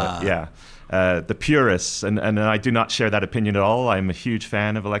 the purists, and I do not share that opinion at all. I'm a huge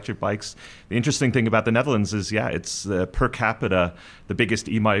fan of electric bikes. The interesting thing about the Netherlands is, it's per capita the biggest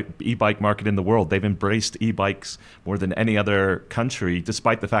e-bike market in the world. They've embraced e-bikes more than any other country,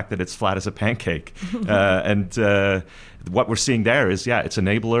 despite the fact that it's flat as a pancake. What we're seeing there is, it's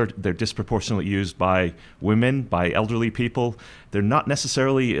enabler. They're disproportionately used by women, by elderly people. They're not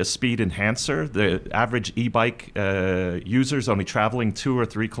necessarily a speed enhancer. The average e-bike user is only traveling 2 or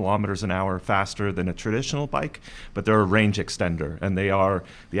 3 kilometers an hour faster than a traditional bike, but they're a range extender, and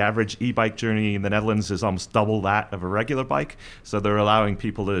the average e-bike journey in the Netherlands is almost double that of a regular bike. So they're allowing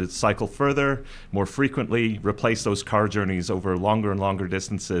people to cycle further, more frequently, replace those car journeys over longer and longer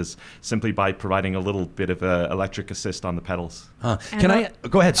distances simply by providing a little bit of electric assist on the pedals. Can I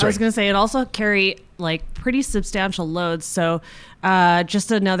go ahead? Sorry. I was going to say it also carry like pretty substantial loads. So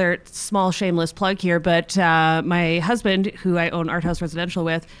just another small shameless plug here, but my husband, who I own Art House Residential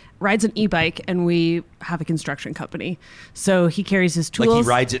with, rides an e-bike, and we have a construction company. So he carries his tools. Like he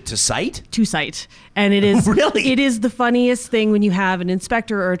rides it to site? To site. And it is Really? It is the funniest thing when you have an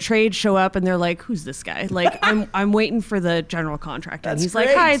inspector or a trade show up and they're like, who's this guy? Like, I'm waiting for the general contractor. That's and he's great.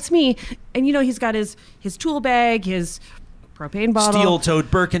 like, hi, it's me. And he's got his tool bag, his propane bottle.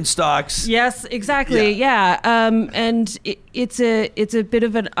 Steel-toed Birkenstocks. Yes, exactly. Yeah. And it's a bit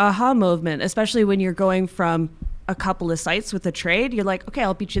of an aha moment, especially when you're going from a couple of sites with a trade. You're like, okay,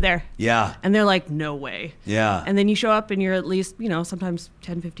 I'll beat you there. Yeah. And they're like, no way. Yeah. And then you show up and you're at least, sometimes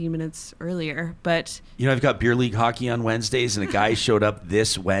 10, 15 minutes earlier. But I've got beer league hockey on Wednesdays, and a guy showed up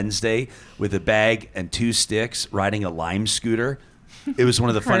this Wednesday with a bag and 2 sticks riding a Lime scooter. It was one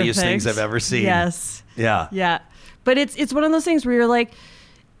of the funniest things I've ever seen. Yes. Yeah. Yeah. But it's one of those things where you're like,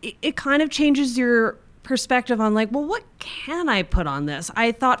 it kind of changes your perspective on like, well, what can I put on this?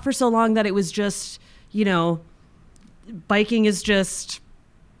 I thought for so long that it was just, biking is just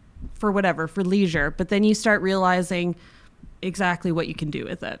for whatever, for leisure. But then you start realizing exactly what you can do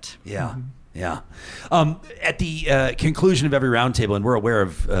with it. Yeah. Yeah. At the conclusion of every roundtable, and we're aware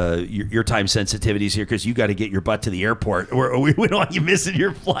of your time sensitivities here because you got to get your butt to the airport, or we don't want you missing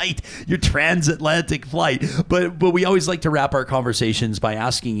your flight, your transatlantic flight. But we always like to wrap our conversations by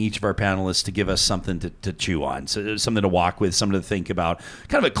asking each of our panelists to give us something to chew on, so something to walk with, something to think about,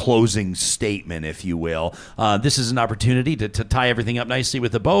 kind of a closing statement, if you will. This is an opportunity to tie everything up nicely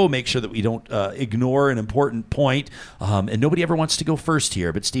with a bow, make sure that we don't ignore an important point. And nobody ever wants to go first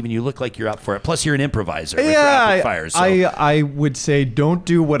here, but Stephen, you look like you're up for it. Plus, you're an improviser with rapid fire. So. I would say don't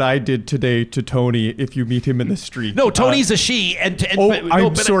do what I did today to Tony if you meet him in the street. No, Tony's a she.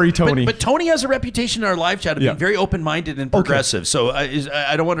 I'm sorry, Tony. But Tony has a reputation in our live chat of being very open-minded and progressive. Okay. So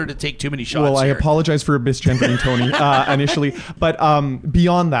I don't want her to take too many shots. Well, I apologize for misgendering Tony initially. But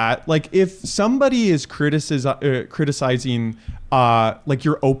beyond that, like if somebody is criticizing like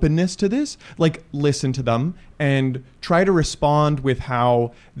your openness to this, like listen to them and try to respond with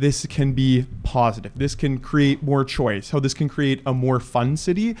how this can be positive. This can create more choice, how this can create a more fun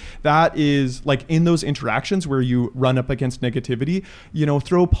city. That is like in those interactions where you run up against negativity,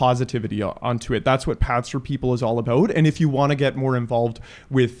 throw positivity onto it. That's what Paths for People is all about. And if you want to get more involved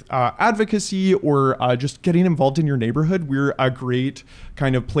with advocacy or just getting involved in your neighborhood, we're a great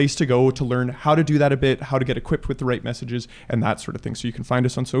kind of place to go to learn how to do that a bit, how to get equipped with the right messages and that sort of thing. So you can find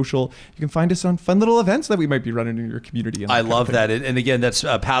us on social. You can find us on fun little events that we might be running in your community. I love that. And again, that's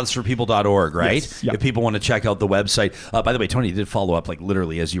pathsforpeople.org, right? Yes. Yep. If people want to check out the website. By the way, Tony did follow up like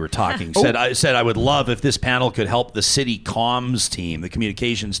literally as you were talking. Said I would love if this panel could help the city comms team, the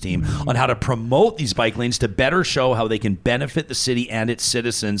communications team, on how to promote these bike lanes to better show how they can benefit the city and its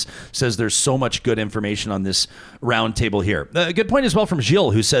citizens. Says there's so much good information on this roundtable here. A good point as well from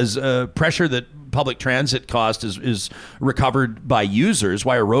Gilles, who says pressure that public transit cost is recovered by users,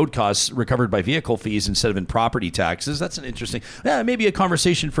 why are road costs recovered by vehicle fees instead of in property taxes? That's an interesting, maybe a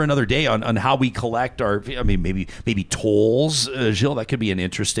conversation for another day on how we collect maybe tolls. Gilles, that could be an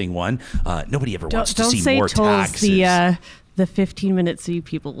interesting one. Nobody ever wants to see more taxes. The 15-minute city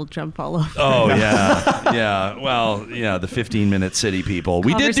people will jump all over. Oh, yeah. Yeah. Well, yeah, the 15-minute city people.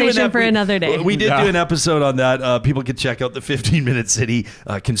 We did do for another day. We did do an episode on that. People can check out the 15-minute city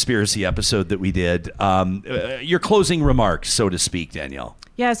conspiracy episode that we did. Your closing remarks, so to speak, Danielle.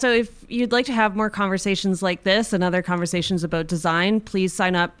 Yeah, so if you'd like to have more conversations like this and other conversations about design, please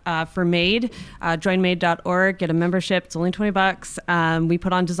sign up for MADE, joinmade.org, get a membership. It's only $20. We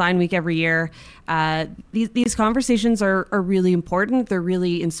put on Design Week every year. These conversations are really important. They're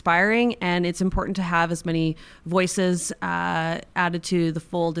really inspiring, and it's important to have as many voices added to the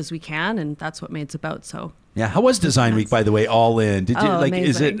fold as we can, and that's what MADE's about. So. Yeah, how was Design Week, by the way, all in? Did you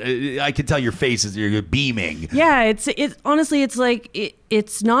amazing. Is it? I can tell your face is you're beaming. Yeah, it's honestly, it's like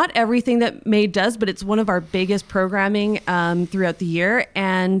it's not everything that MADE does, but it's one of our biggest programming throughout the year,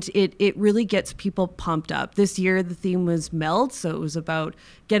 and it really gets people pumped up. This year, the theme was meld, so it was about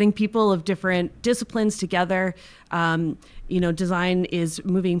getting people of different disciplines together. Design is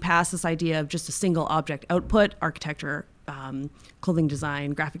moving past this idea of just a single object output. Architecture clothing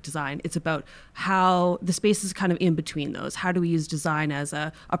design, graphic design. It's about how the space is kind of in between those. How do we use design as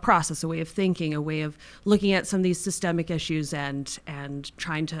a process, a way of thinking, a way of looking at some of these systemic issues and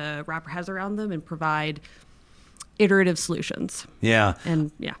trying to wrap our heads around them and provide iterative solutions. Yeah.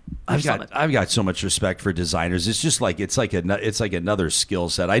 And yeah, I've got so much respect for designers. It's just like it's like another skill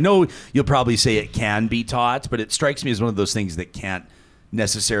set. I know you'll probably say it can be taught, but it strikes me as one of those things that can't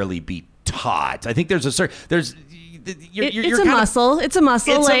necessarily be taught. I think there's a certain it's a muscle. It's a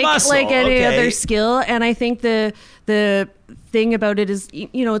muscle, like any other skill. And I think the thing about it is,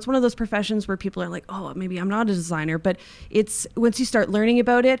 it's one of those professions where people are like, oh, maybe I'm not a designer, but it's once you start learning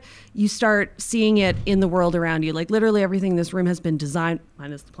about it, you start seeing it in the world around you. Like literally everything in this room has been designed,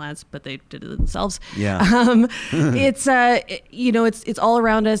 minus the plants, but they did it themselves. Yeah. It's it's all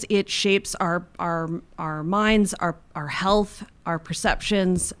around us. It shapes our minds, our health, our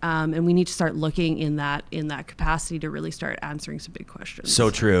perceptions, and we need to start looking in that capacity to really start answering some big questions. So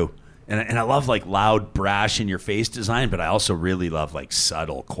true. And I love like loud, brash, in your face design, but I also really love like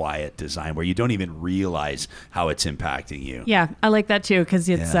subtle, quiet design where you don't even realize how it's impacting you. Yeah, I like that too because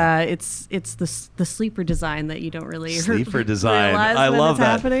it's the sleeper design that you don't really sleeper design. I love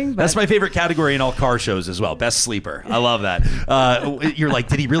that. Happening, that's my favorite category in all car shows as well. Best sleeper. I love that. You're like,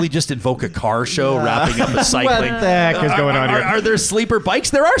 did he really just invoke a car show wrapping up a cycling? What the heck is going on here? Are there sleeper bikes?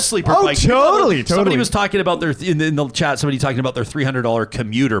 There are sleeper bikes. Totally. Somebody was talking about in the chat. Somebody talking about their $300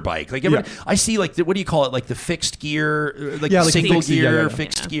 commuter bike. Like I see like what do you call it? Like the fixed gear, like single gear,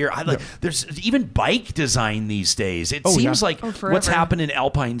 fixed gear. There's even bike design these days. It seems like what's happened in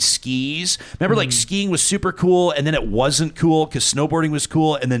alpine skis. Remember, like skiing was super cool, and then it wasn't cool because snowboarding was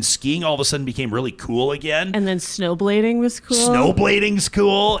cool, and then skiing all of a sudden became really cool again. And then snowblading was cool. Snowblading's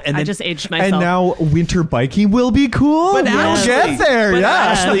cool, and I just aged myself. And now winter biking will be cool. But we'll get there.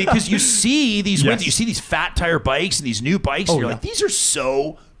 Actually, because you see these you see these fat tire bikes and these new bikes, and you're like, these are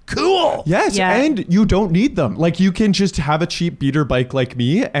so cool. Yes, and you don't need them. Like you can just have a cheap beater bike like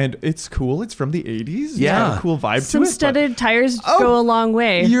me, and it's cool. It's from the 80s. Yeah, a cool vibe to it. Some studded tires go a long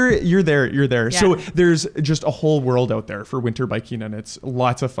way. You're there. Yeah. So there's just a whole world out there for winter biking, and it's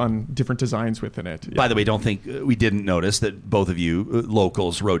lots of fun, different designs within it. Yeah. By the way, don't think we didn't notice that both of you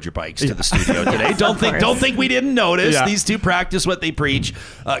locals rode your bikes to the studio today. Don't think we didn't notice. Yeah. These two practice what they preach.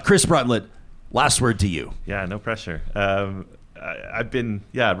 Chris Bruntlett, last word to you. Yeah, no pressure. I've been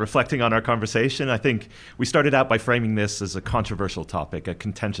reflecting on our conversation. I think we started out by framing this as a controversial topic, a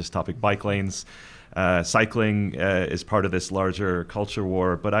contentious topic. Bike lanes, cycling is part of this larger culture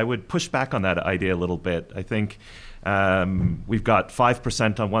war, but I would push back on that idea a little bit. I think we've got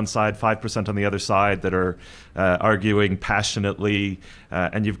 5% on one side, 5% on the other side that are arguing passionately,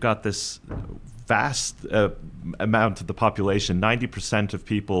 and you've got this vast amount of the population, 90% of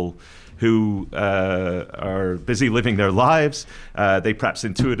people who are busy living their lives. They perhaps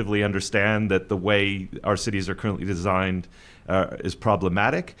intuitively understand that the way our cities are currently designed is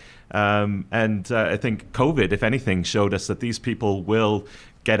problematic. And I think COVID, if anything, showed us that these people will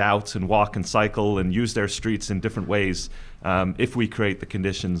get out and walk and cycle and use their streets in different ways if we create the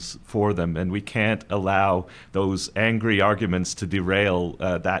conditions for them. And we can't allow those angry arguments to derail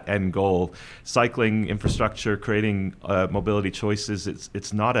that end goal. Cycling infrastructure, creating mobility choices,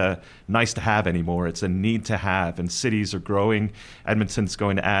 it's not a nice to have anymore. It's a need to have. And cities are growing. Edmonton's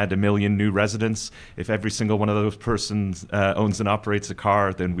going to add 1 million new residents. If every single one of those persons owns and operates a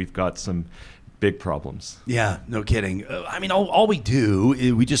car, then we've got some big problems. Yeah, no kidding. I mean, all we do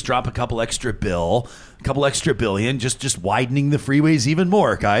is we just drop a couple extra billion, just widening the freeways even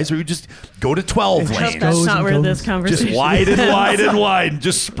more, guys. We would just go to 12 lanes. That's not where this conversation just widen,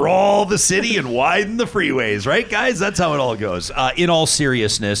 just sprawl the city and widen the freeways, right, guys? That's how it all goes. In all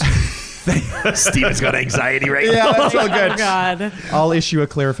seriousness, Steven's got anxiety right now. Yeah, that's all good. Oh, God. I'll issue a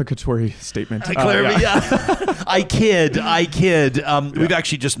clarificatory statement. I kid. We've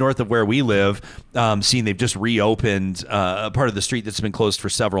actually just north of where we live seen they've just reopened a part of the street that's been closed for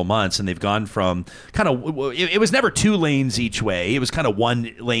several months, and they've gone from kind of, it was never 2 lanes each way. It was kind of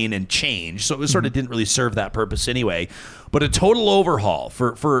 1 lane and change. So it was sort of didn't really serve that purpose anyway. But a total overhaul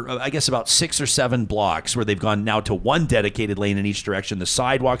for I guess about 6 or 7 blocks where they've gone now to 1 dedicated lane in each direction. The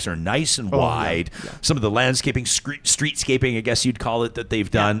sidewalks are nice and wide. Yeah. Some of the landscaping, streetscaping, I guess you'd call it, that they've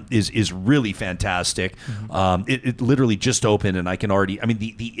done is really fantastic. Mm-hmm. It literally just opened, and I can already, I mean,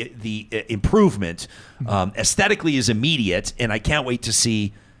 the improvement aesthetically is immediate, and I can't wait to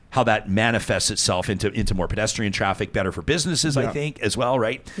see how that manifests itself into more pedestrian traffic, better for businesses, I think, as well,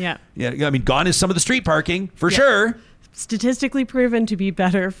 right? Yeah. Yeah. I mean, gone is some of the street parking, for sure. Statistically proven to be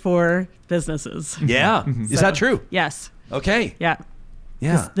better for businesses. Yeah. Is that true? Yes. Okay. Yeah.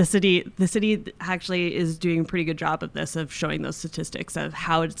 Yeah. The city actually is doing a pretty good job of this, of showing those statistics of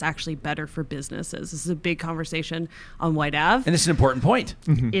how it's actually better for businesses. This is a big conversation on White Ave. And it's an important point.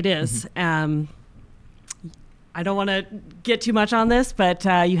 It is. I don't want to get too much on this, but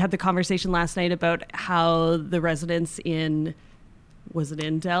you had the conversation last night about how the residents was it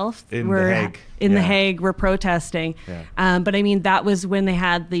in Delft? The Hague. In The Hague were protesting. Yeah. But I mean, that was when they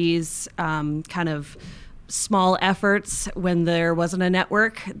had these kind of small efforts when there wasn't a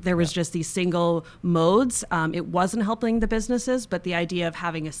network. There was just these single modes. It wasn't helping the businesses, but the idea of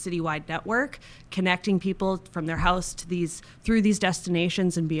having a citywide network, connecting people from their house to through these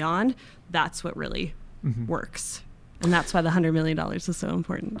destinations and beyond, that's what really works. And that's why the $100 million is so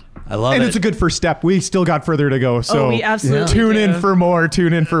important. I love and it. it's a good first step. We still got further to go. So we absolutely tune do. in for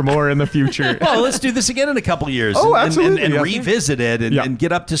more in the future. Well, let's do this again in a couple of years. Oh, and absolutely. Yeah. revisit it Yeah. and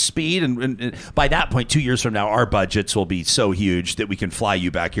get up to speed. And by that point, 2 years from now, our budgets will be so huge that we can fly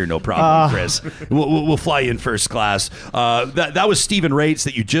you back here, no problem, Chris. We'll fly you in first class. That was Stephen Rates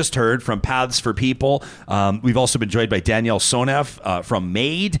that you just heard from Paths for People. We've also been joined by Danielle Soneff from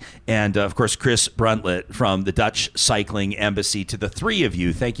MAID, and of course, Chris Bruntlett from the Dutch Cycling Embassy. To the three of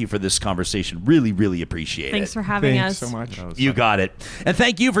you, thank you for this conversation. Really, really appreciate it. Thanks for having Thanks us. so much. You got it. And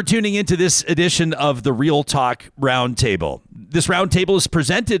thank you for tuning into this edition of the Real Talk Roundtable. This roundtable is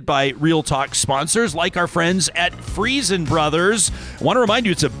presented by Real Talk sponsors like our friends at Friesen Brothers. I want to remind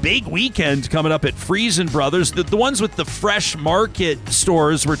you, it's a big weekend coming up at Friesen Brothers, the ones with the fresh market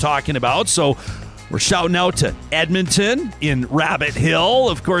stores we're talking about. So we're shouting out to Edmonton in Rabbit Hill.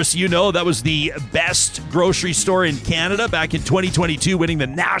 Of course, you know that was the best grocery store in Canada back in 2022, winning the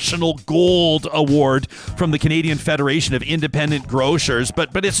National Gold Award from the Canadian Federation of Independent Grocers.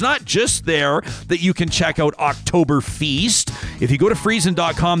 But it's not just there that you can check out October Feast. If you go to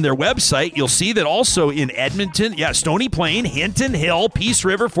Friesen.com, their website, you'll see that also in Edmonton, Stony Plain, Hinton Hill, Peace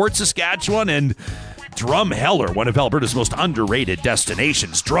River, Fort Saskatchewan, and Drumheller, one of Alberta's most underrated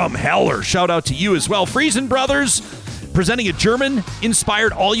destinations. Drumheller, shout out to you as well. Friesen Brothers, presenting a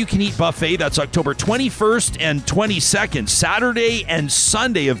German-inspired all-you-can-eat buffet. That's October 21st and 22nd, Saturday and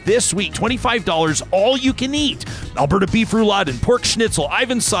Sunday of this week. $25 all-you-can-eat. Alberta beef roulade, pork schnitzel,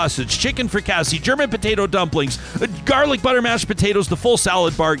 Ivan sausage, chicken fricassee, German potato dumplings, garlic butter mashed potatoes, the full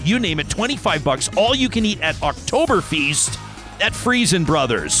salad bar, you name it, $25 all-you-can-eat at Oktoberfest at Friesen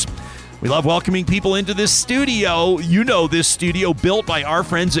Brothers. We love welcoming people into this studio. You know this studio, built by our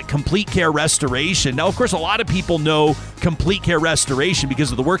friends at Complete Care Restoration. Now, of course, a lot of people know Complete Care Restoration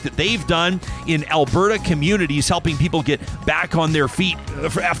because of the work that they've done in Alberta communities, helping people get back on their feet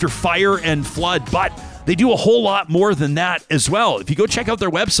after fire and flood. But they do a whole lot more than that as well. If you go check out their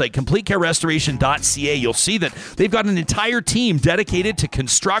website, CompleteCareRestoration.ca, you'll see that they've got an entire team dedicated to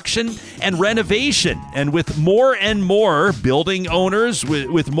construction and renovation. And with more and more building owners,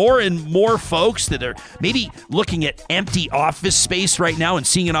 with more and more folks that are maybe looking at empty office space right now and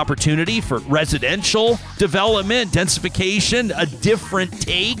seeing an opportunity for residential development, densification, a different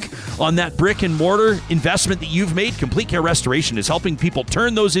take on that brick and mortar investment that you've made, Complete Care Restoration is helping people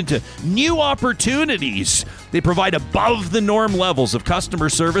turn those into new opportunities. They provide above the norm levels of customer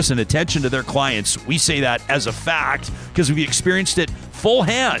service and attention to their clients. We say that as a fact because we've experienced it full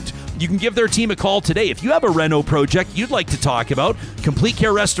hand. You can give their team a call today. If you have a reno project you'd like to talk about, Complete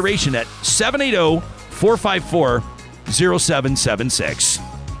Care Restoration at 780-454-0776.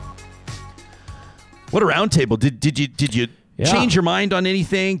 What a roundtable. Did you change your mind on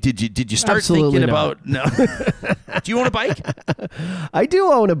anything? Did you start Absolutely thinking not. about no? Do you own a bike? I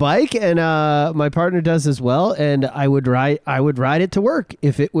do own a bike, and my partner does as well. And I would ride it to work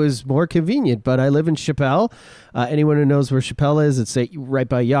if it was more convenient. But I live in Chappelle. Anyone who knows where Chappelle is, it's right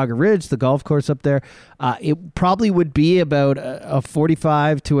by Yaga Ridge, the golf course up there. It probably would be about a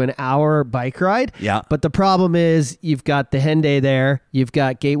 45 to an hour bike ride. Yeah. But the problem is you've got the Henday there, you've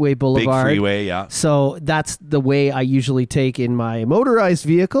got Gateway Boulevard. Big freeway, yeah. So that's the way I usually take in my motorized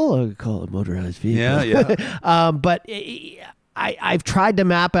vehicle. I call it motorized vehicle. Yeah. But I've tried to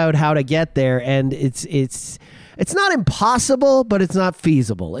map out how to get there, and it's not impossible, but it's not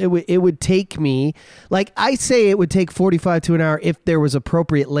feasible. It would take me, like I say, it would take 45 to an hour if there was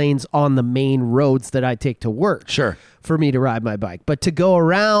appropriate lanes on the main roads that I take to work. Sure. For me to ride my bike. But to go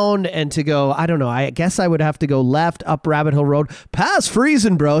around and to go, I don't know, I guess I would have to go left up Rabbit Hill Road, past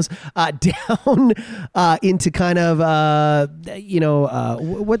Friesen Bros, down into kind of,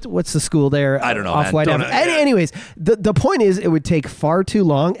 what's the school there? I don't know, Off man. White Don't Ave. know. Anyways, the point is it would take far too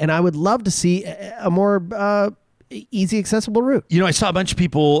long, and I would love to see a more easy, accessible route. You know, I saw a bunch of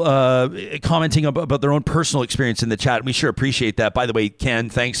people commenting about their own personal experience in the chat. We sure appreciate that. By the way, Ken,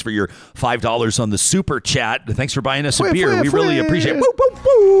 thanks for your $5 on the super chat. Thanks for buying us a beer. We really appreciate it. Woo, woo,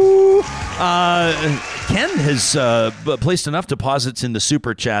 woo. Ken has placed enough deposits in the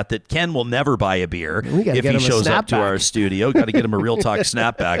super chat that Ken will never buy a beer if he shows up to our studio. Got to get him a Real Talk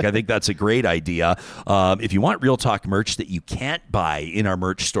snapback. I think that's a great idea. If you want Real Talk merch that you can't buy in our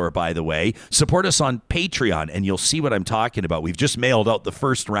merch store, by the way, support us on Patreon and you'll see what I'm talking about. We've just mailed out the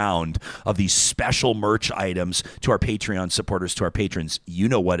first round of these special merch items to our Patreon supporters, to our patrons. You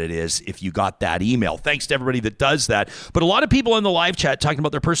know what it is if you got that email. Thanks to everybody that does that. But a lot of people in the live chat talking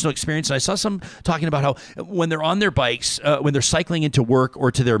about their personal experience, and I saw some talking about how when they're on their bikes, when they're cycling into work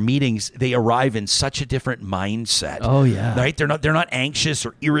or to their meetings, they arrive in such a different mindset. Oh yeah, right. They're not anxious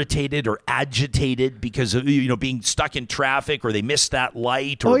or irritated or agitated because of being stuck in traffic or they missed that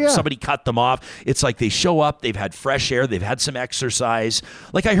light or somebody cut them off. It's like they show up, they've had fresh air, they've had some exercise.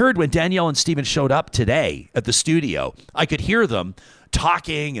 Like I heard when Danielle and Steven showed up today at the studio, I could hear them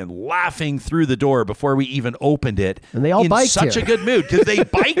talking and laughing through the door before we even opened it. And they all biked such here. A good mood because they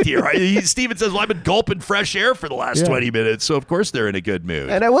biked here. Steven says, well, I've been gulping fresh air for the last 20 minutes. So, of course, they're in a good mood.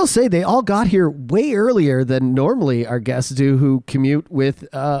 And I will say they all got here way earlier than normally our guests do who commute with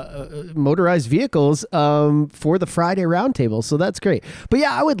motorized vehicles for the Friday roundtable. So that's great. But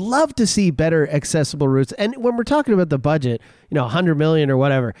yeah, I would love to see better accessible routes. And when we're talking about the budget, $100 million or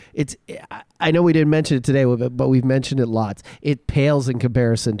whatever, I know we didn't mention it today, but we've mentioned it lots. It pales in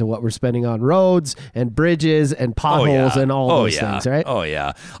comparison to what we're spending on roads and bridges and potholes and all those things, right? Oh,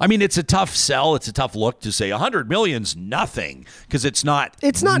 yeah. I mean, it's a tough sell. It's a tough look to say $100 million's nothing because it's not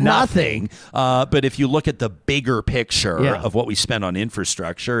nothing. But if you look at the bigger picture of what we spend on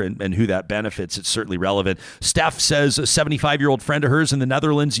infrastructure and who that benefits, it's certainly relevant. Steph says a 75-year-old friend of hers in the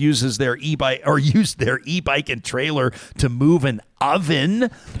Netherlands used their e-bike and trailer to move an oven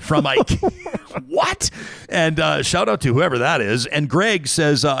from what? And shout out to whoever that is. And Greg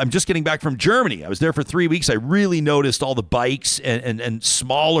says, I'm just getting back from Germany. I was there for 3 weeks. I really noticed all the bikes and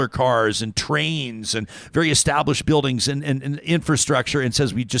smaller cars and trains and very established buildings and infrastructure, and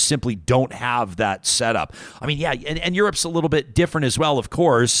says we just simply don't have that setup. I mean, yeah, and Europe's a little bit different as well, of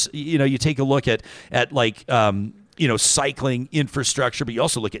course. You take a look at cycling infrastructure, but you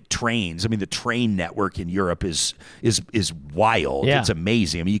also look at trains. I mean, the train network in Europe is wild. Yeah. It's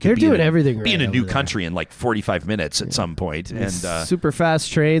amazing. I mean, you can be in a new country in like 45 minutes at some point. And super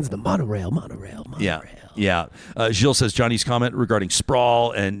fast trains, the monorail. Yeah. Gilles says Johnny's comment regarding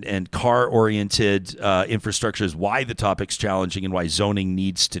sprawl and car-oriented infrastructure is why the topic's challenging and why zoning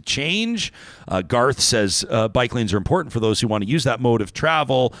needs to change. Garth says bike lanes are important for those who want to use that mode of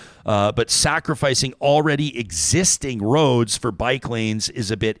travel, but sacrificing already existing roads for bike lanes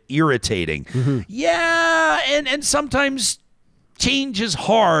is a bit irritating. Mm-hmm. Yeah, and sometimes change is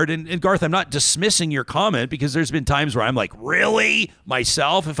hard. And Garth, I'm not dismissing your comment because there's been times where I'm like, really?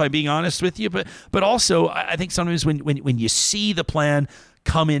 Myself, if I'm being honest with you. But also, I think sometimes when you see the plan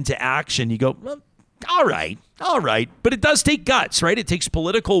come into action, you go, well, all right. But it does take guts, right? It takes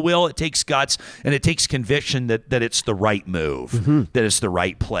political will, it takes guts, and it takes conviction that it's the right move, that it's the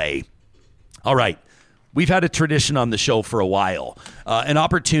right play. All right. We've had a tradition on the show for a while, an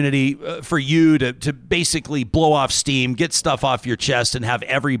opportunity for you to basically blow off steam, get stuff off your chest, and have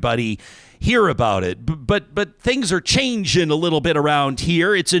everybody hear about it. But things are changing a little bit around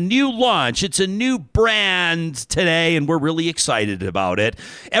here. It's a new launch. It's a new brand today, and we're really excited about it.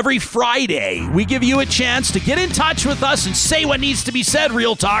 Every Friday, we give you a chance to get in touch with us and say what needs to be said,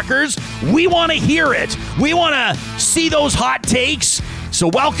 Real Talkers. We want to hear it. We want to see those hot takes. So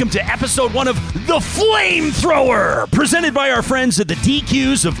welcome to episode 1 of The Flamethrower, presented by our friends at the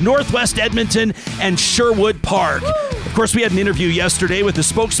DQs of Northwest Edmonton and Sherwood Park. Of course, we had an interview yesterday with the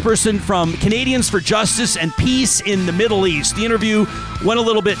spokesperson from Canadians for Justice and Peace in the Middle East. The interview went a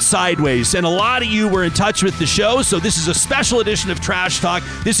little bit sideways, and a lot of you were in touch with the show, so this is a special edition of Trash Talk.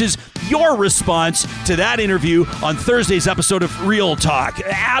 This is your response to that interview on Thursday's episode of Real Talk.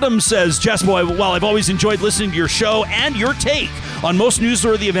 Adam says, Jess Boy, while I've always enjoyed listening to your show and your take on most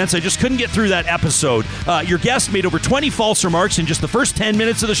newsworthy events, I just couldn't get through that episode. Your guest made over 20 false remarks in just the first 10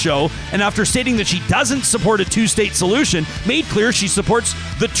 minutes of the show, and after stating that she doesn't support a two-state solution, made clear she supports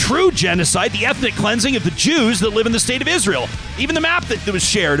the true genocide, the ethnic cleansing of the Jews that live in the state of Israel. Even the map that was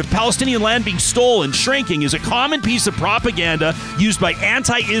shared of Palestinian land being stolen, shrinking, is a common piece of propaganda used by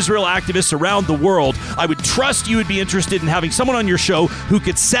anti-Israel activists around the world. I would trust you would be interested in having someone on your show who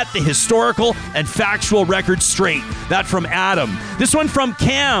could set the historical and factual record straight. That from Adam. This one from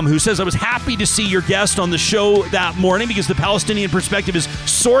Cam, who says, I was happy to see your guest on the show that morning because the Palestinian perspective is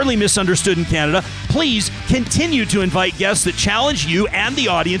sorely misunderstood in Canada. Please continue to invite guests that challenge you and the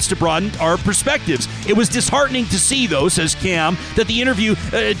audience to broaden our perspectives. It was disheartening to see, though, says Cam, that the interview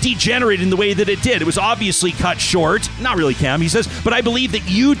degenerated in the way that it did. It was obviously cut short. Not really, Cam, he says, but I believe that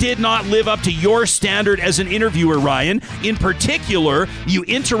you did not live up to your standard as an interviewer, Ryan. In particular, you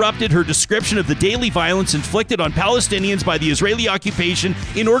interrupted her description of the daily violence inflicted on Palestinians by the Israeli occupation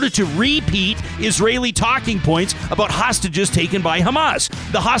in order to repeat Israeli talking points about hostages taken by Hamas.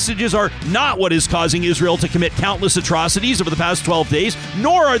 The hostages are not what is causing Israel to commit countless atrocities over the past 12 days,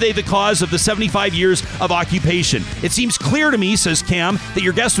 nor are they the cause of the 75 years of occupation. It seems clear to me, says Cam, that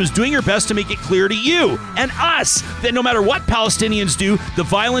your guest was doing her best to make it clear to you and us that no matter what Palestinians do, the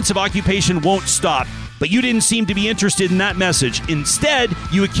violence of occupation won't stop. But you didn't seem to be interested in that message. Instead,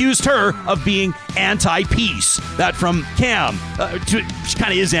 you accused her of being anti-peace. That from Cam. She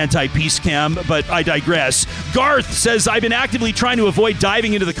kind of is anti-peace, Cam, but I digress. Garth says, I've been actively trying to avoid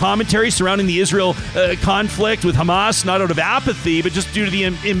diving into the commentary surrounding the Israel conflict with Hamas, not out of apathy, but just due to the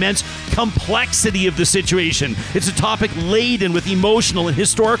immense complexity of the situation. It's a topic laden with emotional and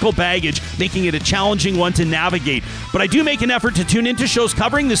historical baggage, making it a challenging one to navigate. But I do make an effort to tune into shows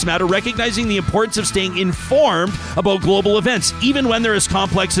covering this matter, recognizing the importance of staying informed about global events, even when they're as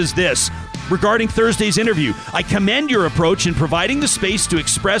complex as this. Regarding Thursday's interview, I commend your approach in providing the space to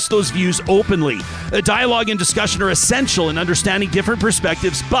express those views openly. A dialogue and discussion are essential in understanding different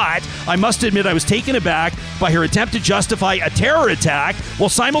perspectives, but I must admit I was taken aback by her attempt to justify a terror attack while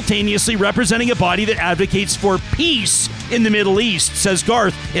simultaneously representing a body that advocates for peace in the Middle East, says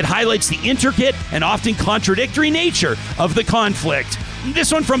Garth. It highlights the intricate and often contradictory nature of the conflict.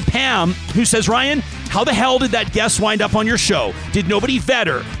 This one from Pam, who says, Ryan, how the hell did that guest wind up on your show? Did nobody vet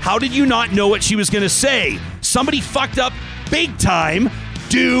her? How did you not know what she was going to say? Somebody fucked up big time.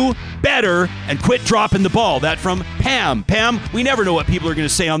 Do better and quit dropping the ball. That from Pam. Pam, we never know what people are going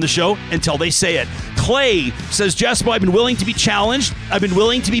to say on the show until they say it. Clay says, Jessica, I've been willing to be challenged. I've been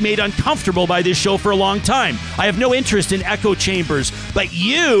willing to be made uncomfortable by this show for a long time. I have no interest in echo chambers, but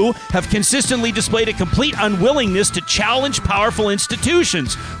you have consistently displayed a complete unwillingness to challenge powerful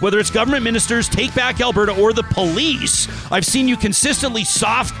institutions, whether it's government ministers, Take Back Alberta, or the police. I've seen you consistently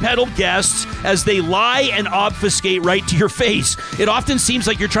soft pedal guests as they lie and obfuscate right to your face. It often seems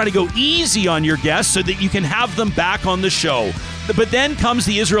like you're trying to go easy on your guests so that you can have them back on the show. But then comes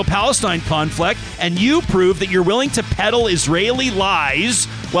the Israel-Palestine conflict, and you prove that you're willing to peddle Israeli lies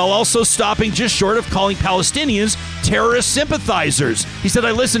while also stopping just short of calling Palestinians terrorist sympathizers. He said,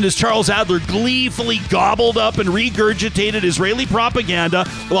 I listened as Charles Adler gleefully gobbled up and regurgitated Israeli propaganda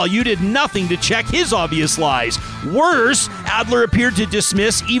while you did nothing to check his obvious lies. Worse, Adler appeared to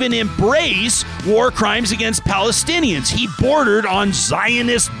dismiss, even embrace, war crimes against Palestinians. He bordered on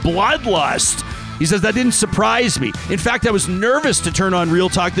Zionist bloodlust. He says, that didn't surprise me. In fact, I was nervous to turn on Real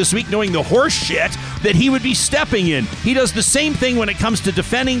Talk this week knowing the horse shit that he would be stepping in. He does the same thing when it comes to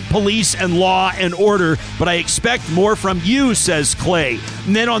defending police and law and order, but I expect more from you, says Clay.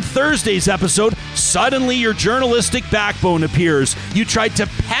 And then on Thursday's episode, suddenly your journalistic backbone appears. You tried to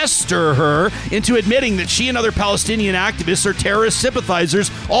pester her into admitting that she and other Palestinian activists are terrorist sympathizers,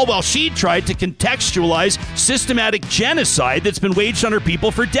 all while she tried to contextualize systematic genocide that's been waged on her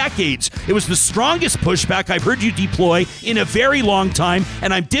people for decades. It was the strongest pushback I've heard you deploy in a very long time,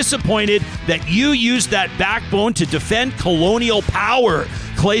 and I'm disappointed that you used that backbone to defend colonial power.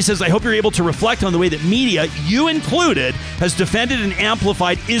 Clay says, I hope you're able to reflect on the way that media, you included, has defended and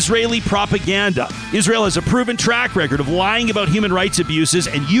amplified Israeli propaganda. Israel has a proven track record of lying about human rights abuses,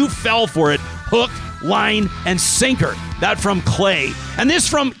 and you fell for it hook, line, and sinker. That from Clay. And this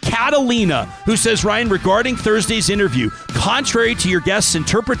from Catalina, who says, Ryan, regarding Thursday's interview, contrary to your guest's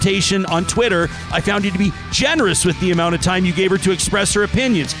interpretation on Twitter, I found you to be generous with the amount of time you gave her to express her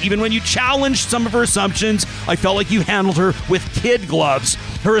opinions. Even when you challenged some of her assumptions, I felt like you handled her with kid gloves.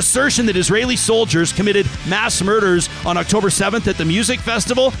 Her assertion that Israeli soldiers committed mass murders on October 7th at the music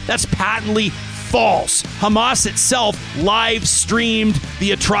festival, that's patently false. Hamas itself live streamed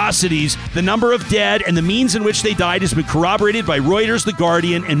the atrocities. The number of dead and the means in which they died has been corroborated by Reuters, The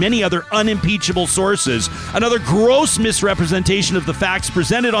Guardian, and many other unimpeachable sources. Another gross misrepresentation of the facts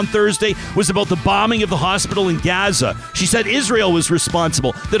presented on Thursday was about the bombing of the hospital in Gaza. She said Israel was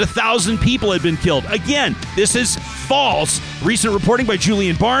responsible, that 1,000 people had been killed. Again, this is false. Recent reporting by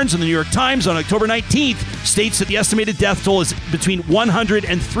Julian Barnes in the New York Times on October 19th states that the estimated death toll is between 100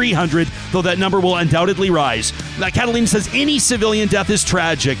 and 300, though that number will undoubtedly rise. Now, Catalina says any civilian death is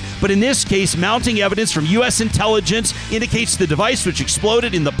tragic, but in this case, mounting evidence from U.S. intelligence indicates the device which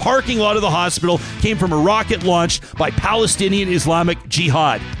exploded in the parking lot of the hospital came from a rocket launched by Palestinian Islamic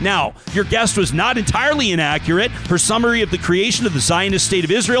Jihad. Now, your guest was not entirely inaccurate. Her summary of the creation of the Zionist State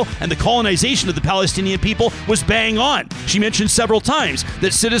of Israel and the colonization of the Palestinian people was bang on. She mentioned several times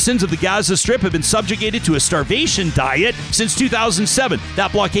that citizens of the Gaza Strip have been subjugated to a starvation diet since 2007.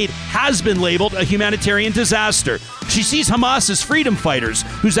 That blockade has been labeled a humanitarian disaster. She sees Hamas as freedom fighters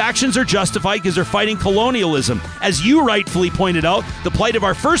whose actions are justified because they're fighting colonialism. As you rightfully pointed out, the plight of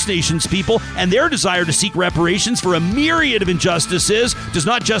our First Nations people and their desire to seek reparations for a myriad of injustices does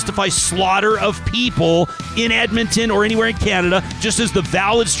not justify slaughter of people in Edmonton or anywhere in Canada, just as the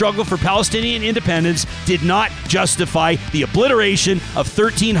valid struggle for Palestinian independence did not justify the obliteration of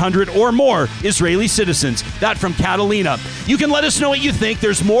 1,300 or more Israeli citizens. That from Catalina. You can let us know what you think.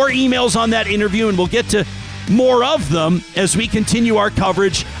 There's more emails on that interview, and we'll get to more of them as we continue our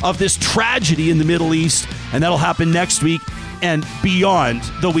coverage of this tragedy in the Middle East, and that'll happen next week and beyond,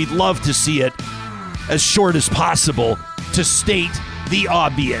 though we'd love to see it as short as possible to state the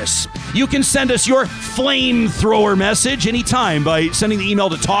obvious. You can send us your flamethrower message anytime by sending the email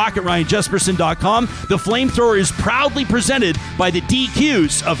to talk@ryanjesperson.com. The flamethrower is proudly presented by the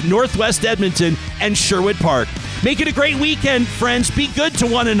DQs of Northwest Edmonton and Sherwood Park. Make it a great weekend, friends. Be good to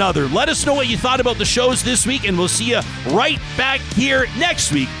one another. Let us know what you thought about the shows this week, and we'll see you right back here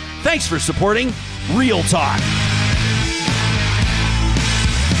next week. Thanks for supporting Real Talk.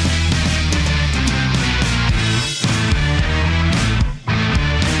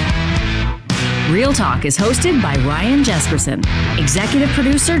 Real Talk is hosted by Ryan Jesperson, executive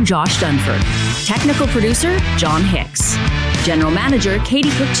producer Josh Dunford, technical producer John Hicks, general manager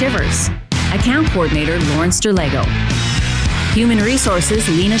Katie Cook-Chivers, account coordinator Lawrence Derlego, human resources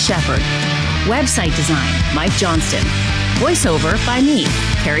Lena Shepard, website design Mike Johnston, voiceover by me,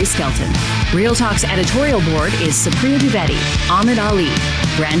 Carrie Skelton. Real Talk's editorial board is Supriya Dwivedi, Ahmed Ali,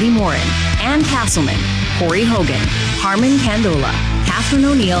 Brandy Morin, Ann Castleman, Corey Hogan, Harmon Candola, Catherine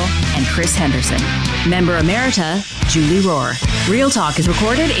O'Neill, and Chris Henderson. Member Emerita, Julie Rohr. Real Talk is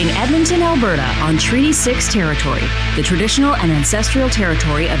recorded in Edmonton, Alberta on Treaty 6 territory, the traditional and ancestral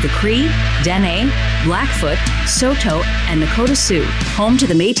territory of the Cree, Dene, Blackfoot, Saulteaux, and Nakota Sioux, home to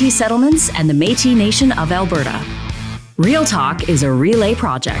the Métis settlements and the Métis Nation of Alberta. Real Talk is a relay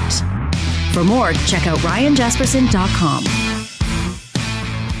project. For more, check out ryanjesperson.com.